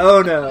I said?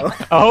 Oh no.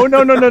 Oh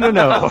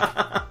no.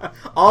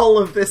 All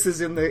of this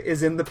is in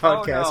the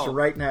podcast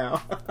right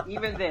now.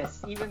 Even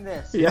this.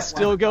 Yeah. It's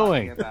still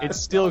going. It's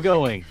still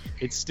going.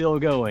 It's still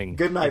going.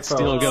 Good night, it's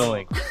still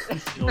going.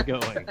 It's still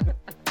going.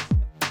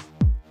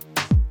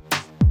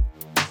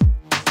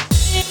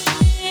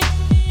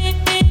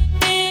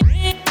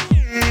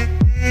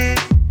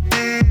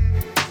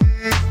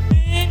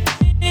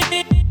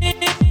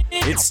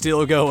 It's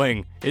still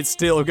going. It's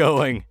still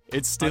going.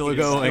 It's still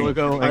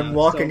going. I'm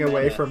walking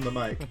away from the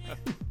mic.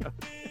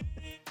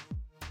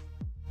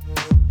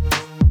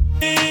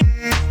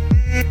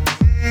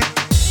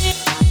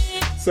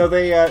 So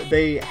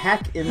they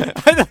hack in.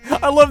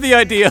 I love the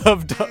idea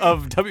of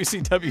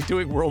WCW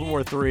doing World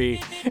War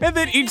III, and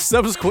then each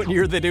subsequent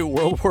year they do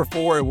World War IV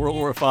and World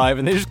War V,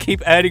 and they just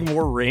keep adding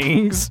more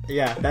rings.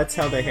 Yeah, that's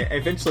how they.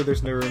 Eventually,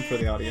 there's no room for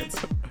the audience.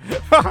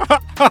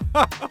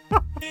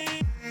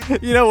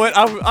 You know what?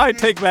 I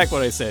take back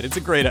what I said. It's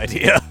a great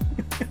idea.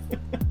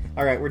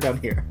 All right, we're done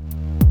here.